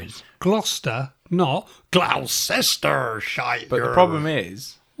 Pirates. Gloucester, not Gloucestershire. But the problem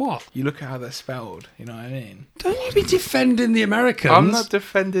is, What? you look at how they're spelled, you know what I mean? Don't you be defending the Americans. I'm not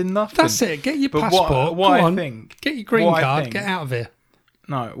defending nothing. That's it. Get your But passport. what Go I on. think- Get your green what I card. think- Get out of here.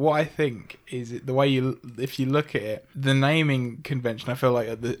 No, what I think is the way if you look at it, the naming convention, I feel like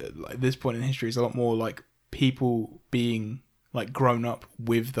at this point in history is a lot more like people being like grown up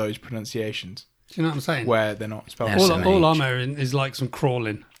with those pronunciations Do you know what I'm saying? where they're not spelled. Yes. all I'm hearing is like some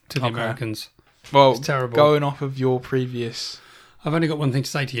crawling to the Okay. Americans. Well, It's terrible. going off of your previous, I've only got one thing to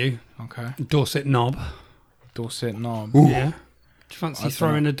say to you. okay, Dorset knob. Dorset knob, Yeah. Do you fancy I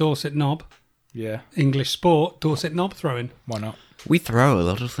throwing a Dorset knob? yeah, English sport, Dorset knob throwing. why not? We throw a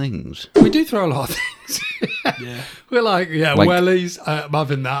lot of things. We do throw a lot of things. Yeah, We're like, Like- wellies, I'm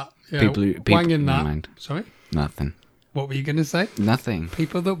having that. Yeah, People- wanging never that. mind. Sorry? Nothing. What were you going to say? Nothing.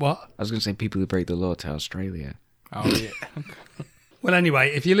 People that what? I was going to say people who break the law to Australia. oh yeah, Well, anyway,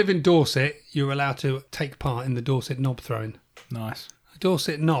 if you live in Dorset, you're allowed to take part in the Dorset knob throwing. nice. A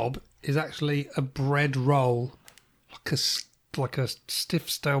Dorset knob is actually a bread roll, like a stiff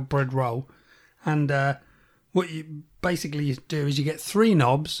style bread roll, and what you basically do is you get 3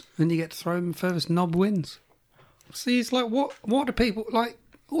 knobs and you get to throw them furthest knob wins. See, it's like what do people like?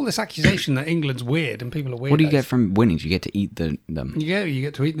 All this accusation that England's weird and people are weird. What do you get from winning? Do you get to eat them? You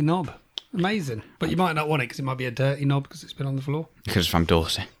get to eat the knob. Amazing. But you might not want it because it might be a dirty knob because it's been on the floor. Because if I'm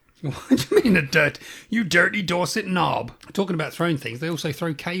Dorset. It might not want it because it might be a dirty knob because it's been on the floor. Because if I'm Dorset. What do you mean you dirty Dorset knob? Talking about throwing things, they also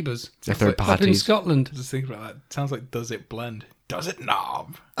throw cabers. They throw Up in parties. Scotland. Just think about that. Sounds like does it blend? Does it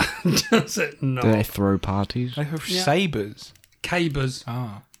knob? Dorset knob. Do they throw parties? They have Yeah. sabres. Cabers.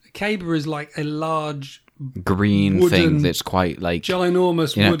 Ah. A caber is like a large, Green Wooden- thing that's quite like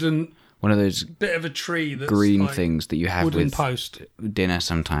ginormous You know, wooden one of those bit of a tree that's green like things that you have wooden with post. dinner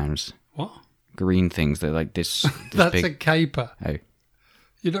sometimes. What? Green things that are like this That's big. a caper. Oh.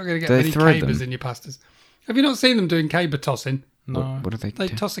 You're not going to get Do they many throw cabers them? in your pastas. Have you not seen them doing caber tossing? No. What do they They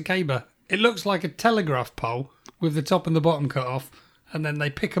do? toss a caber. It looks like a telegraph pole with the top and the bottom cut off, and then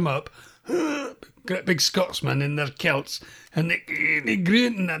they pick them up. Great big Scotsmen in their kilts, and they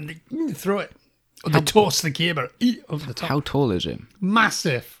grin and they throw it. Or they toss the caber over the top. How tall is it?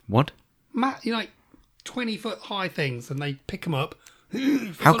 Massive. What? You know, like 20-foot high things, and they pick them up.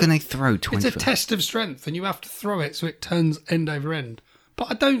 How can they throw It's 20 a foot? test of strength, and you have to throw it so it turns end over end. But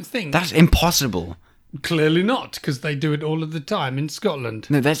I don't think... That's impossible. Clearly not, because they do it all of the time in Scotland.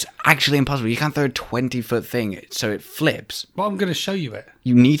 No, that's actually impossible. You can't throw a 20-foot thing so it flips. But I'm going to show you it.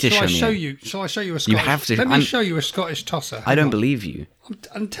 You need to Shall I show show me. you? Shall I show you a Scottish? have to. Let me I'm- show you a Scottish tosser. I don't believe you.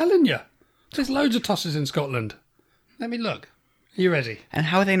 I'm telling you. There's loads of tossers in Scotland. Let me look. Are you ready? And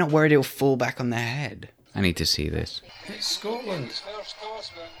how are they not worried it'll fall back on their head? I need to see this. It's Scotland. First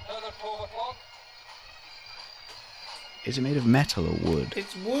horseman, another 12 o'clock. Is it made of metal or wood?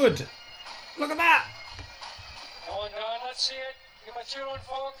 It's wood. Look at that. Come on down, let's see it. Give a cheer on,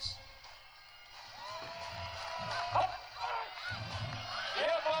 folks. Yeah,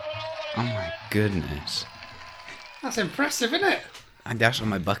 Bob and Oh my goodness. That's impressive, isn't it? And that's on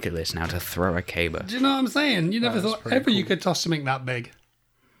my bucket list now, to throw a caber. Do you know what I'm saying? You never That's thought pretty ever you cool. could toss something that big.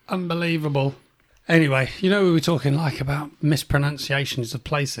 Unbelievable. Anyway, you know we were talking like about mispronunciations of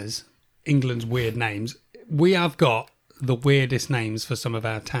places, England's weird names. We have got the weirdest names for some of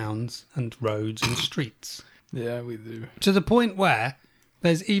our towns and roads and streets. Yeah, we do. To the point where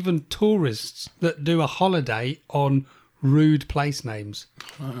there's even tourists that do a holiday on rude place names.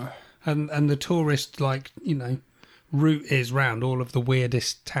 And the tourist, like, you know, route is round all of the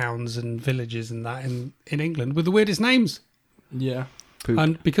weirdest towns and villages and that in England with the weirdest names. Yeah. Poop.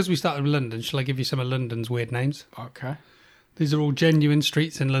 And because we started with London, shall I give you some of London's weird names? Okay. These are all genuine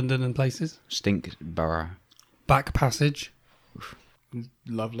streets in London and places. Stink borough. Back Passage,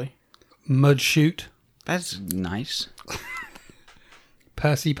 Lovely. Mud Chute, That's nice.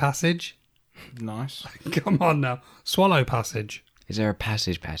 Percy Passage. Nice. Come on now. Swallow Passage. Is there a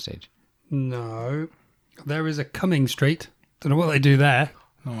passage? No. There is a Cumming Street. Don't know what they do there.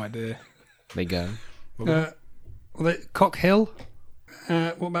 No idea. They go. Cock Hill.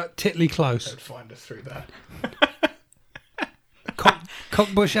 What about Titley Close? Find us through that.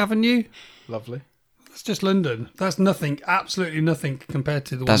 Cockbush Avenue. Lovely. That's just London. That's nothing, absolutely nothing compared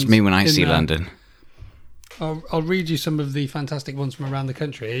to the That's ones me when I in, see London. I'll read you some of the fantastic ones from around the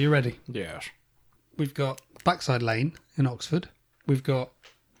country. Are you ready? Yes. We've got Backside Lane in Oxford. We've got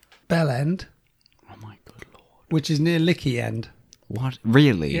Bell End, Oh my good lord. which is near Licky End. What?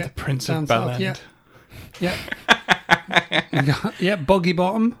 Really? Yeah, Prince of down Bell south, End. Yeah. Yeah, Boggy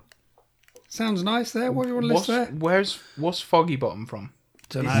Bottom. Sounds nice there. What do you want to list there? What's Foggy Bottom from?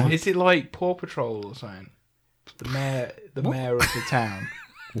 Don't know. Is it like Paw Patrol or something? The mayor of the town.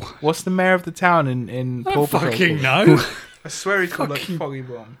 What's the mayor of the town in Paw Patrol? Fucking called? no. I swear he's called like Foggy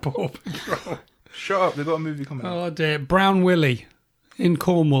Bottom. Paw Patrol. Shut up! They've got a movie coming out. Oh dear. Brown Willie in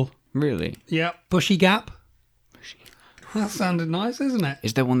Cornwall. Really? Yeah. Bushy Gap. That sounded nice, isn't it?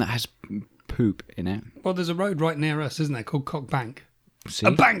 Is there one that has poop in it? Well, there's a road right near us, isn't there, called Cock Bank. See?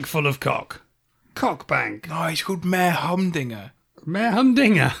 A bank full of cock. Cock Bank. No, he's called Mayor Humdinger. Mayor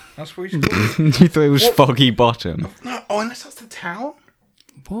Humdinger. That's what he's called. You thought it was Foggy Bottom. No, unless that's the town.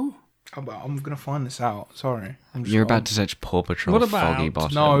 What? I'm gonna find this out. Sorry. You're about to search Paw Patrol What about- Foggy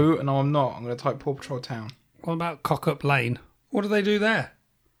Bottom. No, I'm not. I'm gonna type Paw Patrol town. What about Cock Up Lane? What do they do there?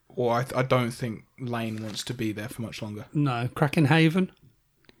 Or I don't think Lane wants to be there for much longer. No. Kraken Haven.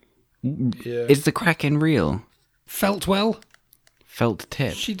 Yeah. Is the Kraken real? Feltwell. Felt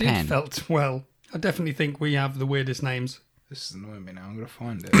tip. She did pen. felt well. I definitely think we have the weirdest names. This is annoying me now. I'm gonna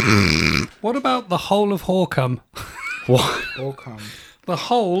find it. What about the whole of Horcombe? What? Or come. The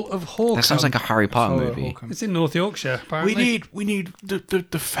whole of Horcombe. That sounds like a Harry Potter movie. It's in North Yorkshire, apparently. We need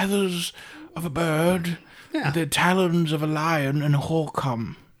the feathers of a bird, Yeah. the talons of a lion, and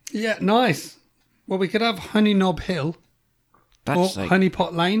Horcombe. Yeah, nice. Well, we could have Honey Knob Hill or That's like, Honey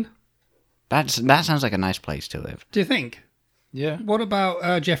Pot Lane. that sounds like a nice place to live. Do you think? Yeah. What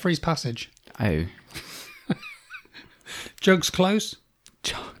about Jeffrey's Passage? Oh. Jugs Close?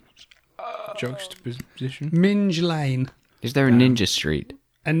 juxtaposition. Minge Lane. Is there a Ninja Street?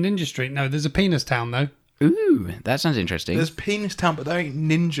 And Ninja Street. No, there's a penis town, though. Ooh, that sounds interesting. There's Penis Town, but there ain't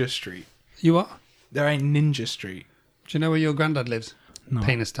Ninja Street. You what? There ain't Ninja Street. Do you know where your granddad lives? No.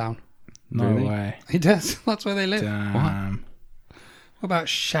 Penis town. No Really? way. He does. That's where they live. Damn. What about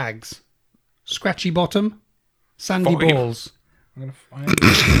Shags? Scratchy Bottom? Sandy Foggy. Balls? I'm gonna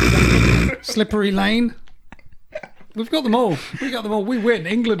find Slippery Lane? We've got them all. We win.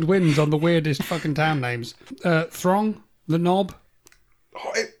 England wins on the weirdest fucking town names. Throng? The Knob?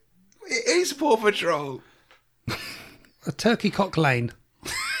 Oh, it is Paw Patrol. A Turkey Cock Lane?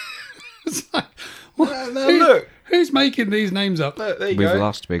 It's like, No, look. Who's making these names up? Look, there you We've go.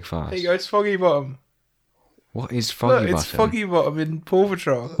 lost Big Fast. There you go. It's Foggy Bottom. What is Foggy Look, Bottom? it's Foggy Bottom in Paw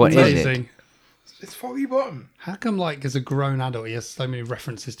Patrol. What is it? Amazing. It's Foggy Bottom. How come, like, as a grown adult, he has so many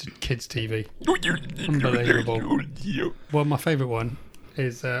references to kids' TV? Unbelievable. Well, my favourite one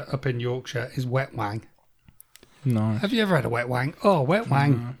is up in Yorkshire is Wet Wang. No. Have you ever had a Wet Wang? Oh, Wet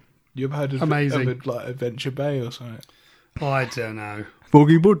Wang. You ever heard of, Amazing. of like Adventure Bay or something? I don't know.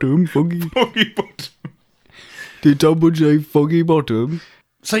 Foggy Bottom, Foggy. Foggy Bottom. Did someone say Foggy Bottom?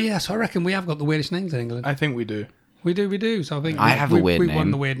 So, I reckon we have got the weirdest names in England. I think we do. We do. So I think I have a weird we won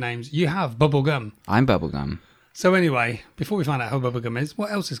name. the weird names. You have Bubblegum. I'm Bubblegum. So anyway, before we find out who Bubblegum is,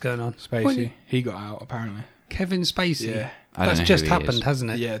 what else is going on? Spacey. He got out, apparently. Kevin Spacey. Yeah. I don't That's know just who he happened, is.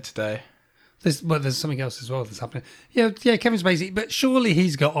 hasn't it? Yeah, today. There's something else as well that's happening. Yeah, Kevin Spacey. But surely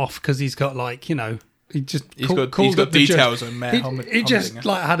he's got off because he's got he just He's called got up the details judge. on Mayor He just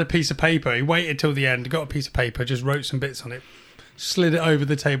Humdinger. had a piece of paper. He waited till the end, got a piece of paper, just wrote some bits on it, slid it over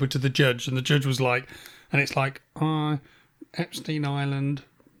the table to the judge, and the judge was like, and it's like, Epstein Island,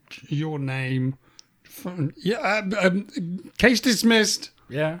 your name, case dismissed.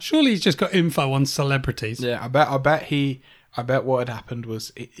 Yeah. Surely he's just got info on celebrities. Yeah, I bet what had happened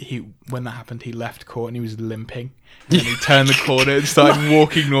was he when that happened he left court and he was limping and then he turned the corner and started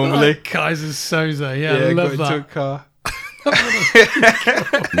walking normally. Like Kaiser Soze, yeah, I got love into a that. car.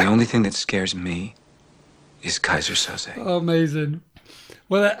 The only thing that scares me is Kaiser Soze. Oh, amazing.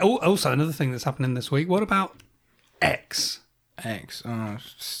 Well, also another thing that's happening this week. What about X? X. Oh,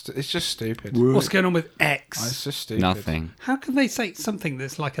 it's just stupid. What's going on with Oh, X? it's just stupid. Nothing. How can they say something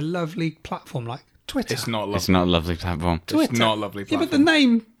that's like a lovely platform like Twitter? It's not lovely. It's not a lovely platform. Twitter. It's not a lovely Yeah, but the platform.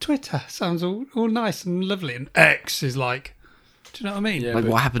 name Twitter sounds all nice and lovely, and X is like, do you know what I mean? Yeah. Like,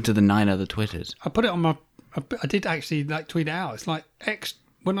 but- what happened to the 9 other Twitters? I put it on I did actually tweet it out. It's like X.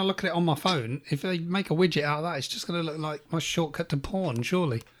 When I look at it on my phone, if they make a widget out of that, it's just going to look like my shortcut to porn.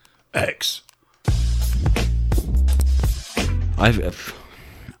 Surely, X.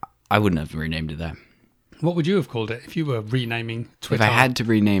 I wouldn't have renamed it that. What would you have called it if you were renaming Twitter? If I had to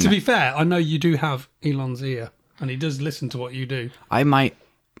rename To be it, fair, I know you do have Elon's ear, and he does listen to what you do. I might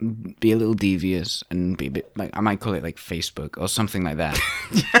be a little devious and be a bit like, I might call it like Facebook or something like that.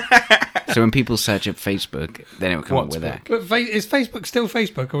 So when people search up Facebook, then it will come up with that. But is Facebook still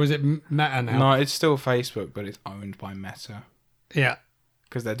Facebook, or is it Meta now? No, it's still Facebook, but it's owned by Meta Yeah.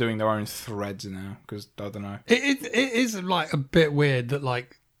 because they're doing their own threads now. Because I don't know. It is like a bit weird that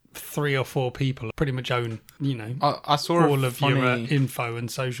like 3 or 4 people pretty much own, I saw all a of funny, your info and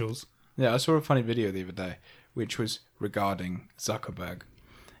socials. Yeah, I saw a funny video the other day, which was regarding Zuckerberg.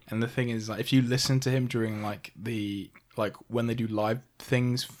 And the thing is, like, if you listen to him during when they do live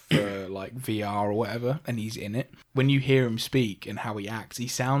things for like VR or whatever, and he's in it, when you hear him speak and how he acts, he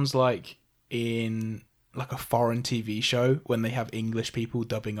sounds like in like a foreign TV show when they have English people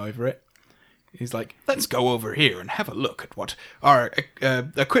dubbing over it. He's like, let's go over here and have a look at what our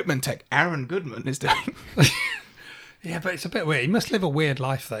equipment tech Aaron Goodman is doing. Yeah, but it's a bit weird. He must live a weird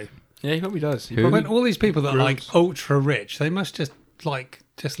life though. Yeah, he probably does. He Who? probably- When all these people that are like ultra rich, they must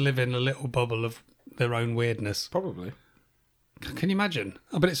just live in a little bubble of their own weirdness. Probably. Can you imagine?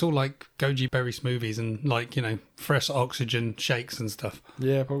 I bet it's all like goji berry smoothies and fresh oxygen shakes and stuff.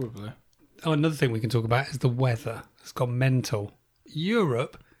 Yeah, probably. Oh, another thing we can talk about is the weather. It's gone mental.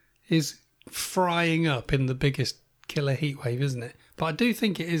 Europe is frying up in the biggest killer heat wave, isn't it? But I do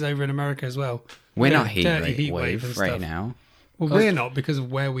think it is over in America as well. We're not Dirty heat wave and right stuff. now. Well, we're not because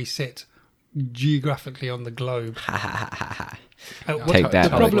of where we sit geographically on the globe. Take that.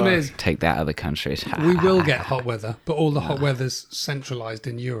 The problem other, is take that, other countries. we will get hot weather, but all the hot weather's centralised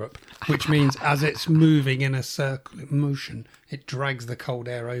in Europe, which means as it's moving in a circular motion, it drags the cold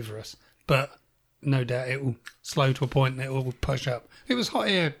air over us. But no doubt it will slow to a point and it will push up. It was hot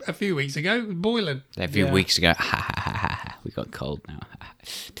here a few weeks ago. It was boiling. A few weeks ago, we got cold now.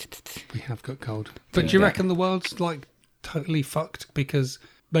 We have got cold. But do you reckon the world's like totally fucked because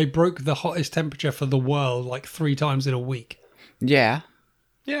they broke the hottest temperature for the world like 3 times in a week? Yeah.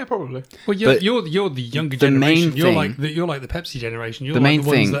 Yeah, probably. Well, you're But you're the younger the main generation. You're like thing- you're like the Pepsi generation. You're The like main the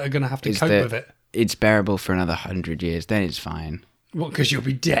ones thing that are going to have to is cope that with it. it's bearable for another 100 years. Then it's fine. What? Because you'll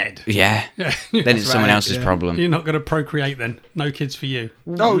be dead. Yeah. Yeah. Then it's someone right, else's yeah. problem. You're not going to procreate then. No kids for you.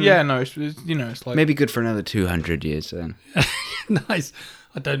 Oh yeah, no, it's like Maybe good for another 200 years then. Nice.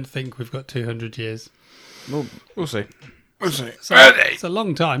 I don't think we've got 200 years. we'll see. We'll see. So it's a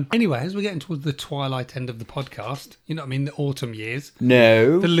long time. Anyway, as we're getting towards the twilight end of the podcast, you know what I mean, the autumn years,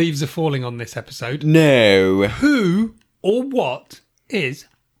 No. the leaves are falling on this episode. No. Who or what is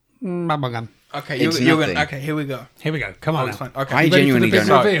Bubblegum? Okay, It's you're nothing. gonna. Okay, here we go. Here we go. Come on Oh, now. it's fine. Okay. I You ready for the genuinely big don't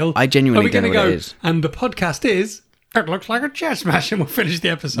know. reveal? I genuinely Are we don't know gonna what go? it is. And the podcast is. It looks like a chess match, and we'll finish the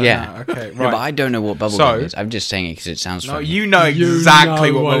episode. Yeah. Okay, No, right. but I don't know what bubblegum So- is. I'm just saying it because it sounds No, funny. you know You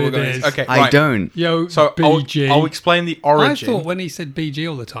exactly know what what we're it going is. to. Okay, I right. don't. Yo, So BG. I'll explain the I origin. thought when he said BG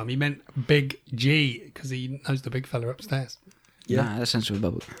all the time, he meant Big G because he knows the big fella upstairs. Nah, that sounds with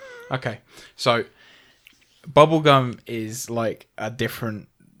bubble. Okay, so bubblegum is like a different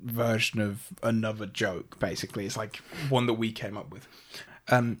version of another joke. Basically, it's like one that we came up with.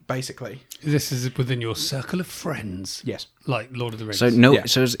 Basically, This is within your circle of friends, yes. like Lord of the Rings. So no. Yeah.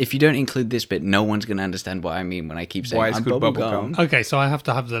 So if you don't include this bit, no one's going to understand what I mean when I keep saying Why it's I'm called bubblegum. Okay, so I have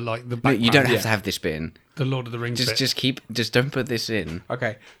to have the No, background. you don't have Yeah. to have this bit in. the Lord of the Rings bit. Just don't put this in.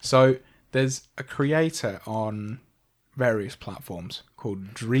 Okay, so there's a creator on various platforms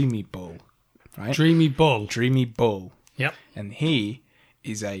called Dreamy Bull, right? Dreamy Bull. Dreamy Bull, Yep. and he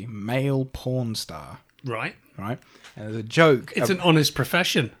is a male porn star, Right. right? And there's a joke. It's an honest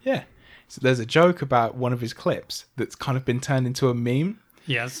profession. Yeah. So there's a joke about one of his clips that's kind of been turned into a meme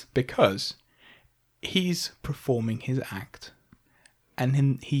Yes. because he's performing his act, and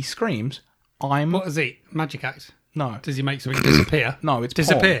then he screams, "I'm What is he? Magic act. no, Does he make something disappear? no, it's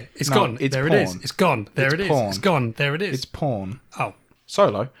disappear. porn. It's No, gone. it's there porn. it is. It's gone. There It's it is. porn. It's gone. There it is. It's porn Oh,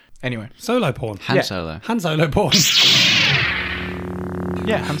 solo." Anyway, solo porn. Han Yeah. Solo. Han Solo porn.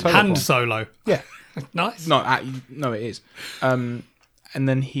 yeah, Han Solo. Hand porn. solo. Yeah. Nice. No, it is. And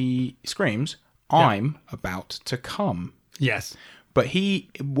then he screams, "I'm about to come." Yes. But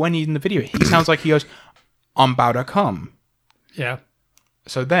when he's in the video, he sounds like he goes, "I'm about to come." Yeah.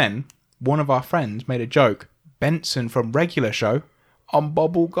 So then one of our friends made a joke. Benson from Regular Show, "I'm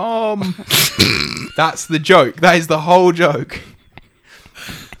bubblegum." That's the joke. That is the whole joke.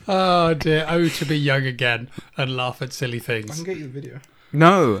 Oh dear. Oh, to be young again and laugh at silly things. get you the video.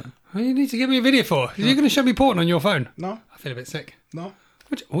 No. What do you need to give me a video for? Are you going to show me porn on your phone? No, I feel a bit sick. no.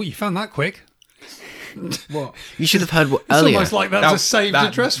 Oh, you found that quick. What? You should have heard what It's earlier. almost like that was a saved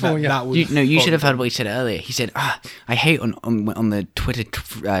address for you. You should have heard what he said earlier. He said, I hate on the Twitter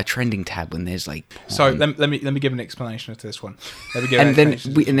trending tab when there's like porn." So let me give an explanation to this one. Let me give and an then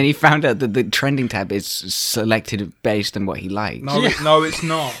explanation. and then he found out that the trending tab is selected based on what he likes. No, Yeah. no, it's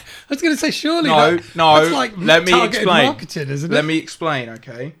not. I was going to say, surely No, that, no. that's like Let me targeted explain. marketing, isn't it? Let me explain,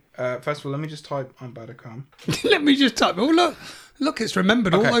 okay? First of all, let me just type "I'm about to come." Let me just type. Oh, look, it's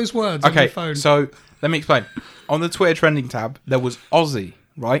remembered all Okay. those words on Okay, your phone. so let me explain. On the Twitter trending tab, there was Ozzy,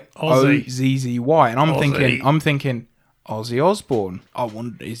 right? Ozzy. Ozzy, and I'm Ozzy. thinking, Ozzy Osbourne. I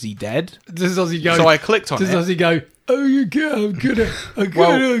wonder, is he dead? Does Ozzy go? So I clicked on Does it. Ozzy go? Oh, you go! I'm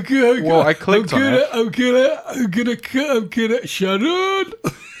gonna. Well, I clicked on it. I'm gonna. Shut up!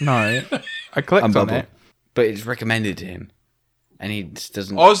 No, I clicked on Unbubble. it. But it's recommended to him, and he just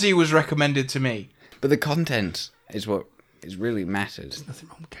doesn't. Ozzy was recommended to me. But the content is what is really matters. Nothing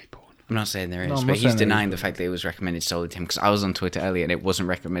wrong with gay porn. I'm not saying there is, No, I'm but not he's saying there denying is. the fact that it was recommended solely to him because I was on Twitter earlier and it wasn't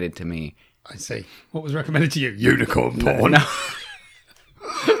recommended to me. I see. What was recommended to you? Unicorn porn.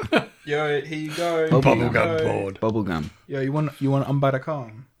 Yo, here you go. Bubblegum porn. Bubblegum. Yo, you want "I'm about to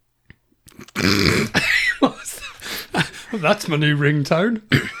come"? That's my new ringtone.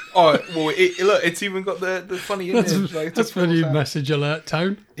 Oh, well, look, it's even got the funny image. That's, like, that's my new message alert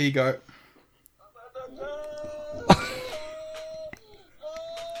tone. Here you go.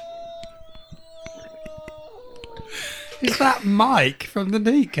 Is that Mike from the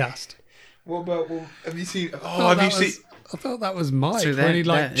Neatcast? What about? Have you seen? I Oh, thought have you that seen? was- I thought that was Mike So when he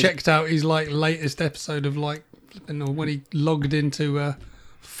that is- checked out his latest episode of or when he logged into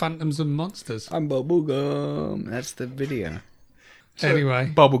Phantoms and Monsters. I'm Bubblegum. That's the video.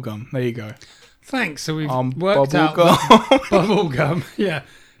 Anyway, Bubblegum. There you go. thanks. So we've I'm worked out Bubblegum. that Bubblegum. Yeah,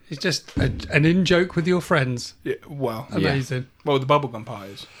 it's just an in joke with your friends. Yeah, well, Amazing. well, the bubblegum part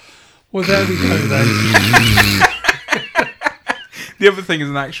is. Well, there we go then. The other thing is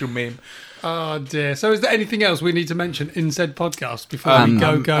an actual meme. Oh dear. So, is there anything else we need to mention in said podcast before we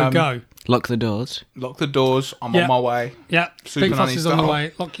go? Lock the doors. Lock the doors. I'm Yeah. on my way. Yeah, Super Big Fuss Nanny is on the style.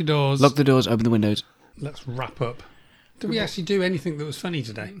 way. Lock your doors. Lock the doors. Open the windows. Let's wrap up. Did we actually do anything that was funny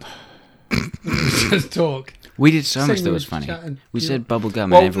today? Just talk. We did so much that Singing, was funny. chatting. We said bubblegum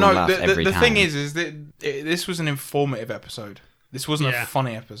and Well, everyone no, laughed every the time. thing is that this was an informative episode. This wasn't Yeah. a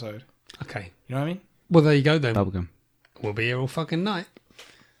funny episode. Okay. You know what I mean? Well, there you go then. Bubblegum. We'll be here all fucking night.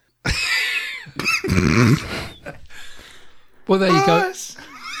 Well, there you go.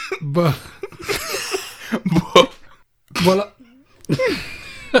 But, well,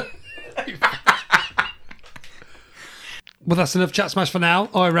 well, that's enough chat smash for now,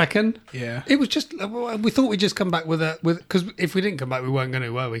 I reckon. Yeah. It was just we thought we'd just come back with because if we didn't come back, we weren't going to,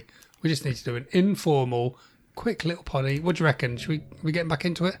 were we? We just need to do an informal, quick little potty. What do you reckon? Should we getting back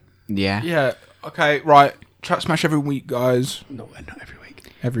into it? Yeah. Yeah. Okay. Right. Chat smash every week, guys. No, not every week.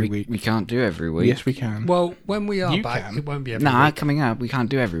 Every week. We can't do every week. Yes, we can. Well, when we are You back, can. it won't be every Nah, week. coming up, we can't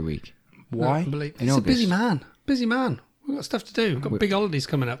do every week. Why? He's a busy man. Busy man. We've got stuff to do. We've got big holidays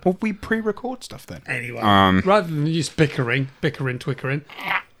coming up. Well, we pre-record stuff then. Anyway, rather than just bickering, twickering,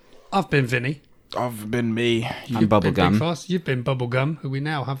 I've been Vinny. I've been me. I'm Been Big Bubblegum. Fast. You've been Bubblegum, who we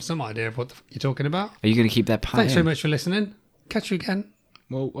now have some idea of what you're talking about. Are you going to keep that pie Thanks so in? much for listening. Catch you again.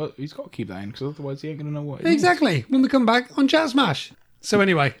 Well, he's got to keep that in because otherwise he ain't gonna know what. It is. Exactly. When we come back on Chat Smash. So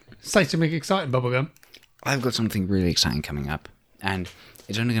anyway, say something exciting, Bubblegum. I've got something really exciting coming up, and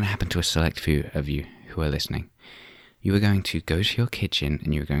it's only going to happen to a select few of you who are listening. You are going to go to your kitchen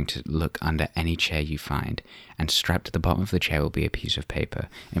and you're going to look under any chair you find, and strapped to the bottom of the chair will be a piece of paper.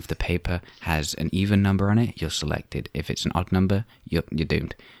 If the paper has an even number on it, you're selected. If it's an odd number, you're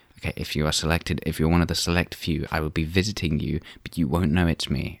doomed. Okay, if you are selected, if you're one of the select few, I will be visiting you, but you won't know it's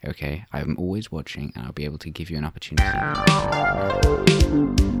me, okay? I'm always watching, and I'll be able to give you an opportunity.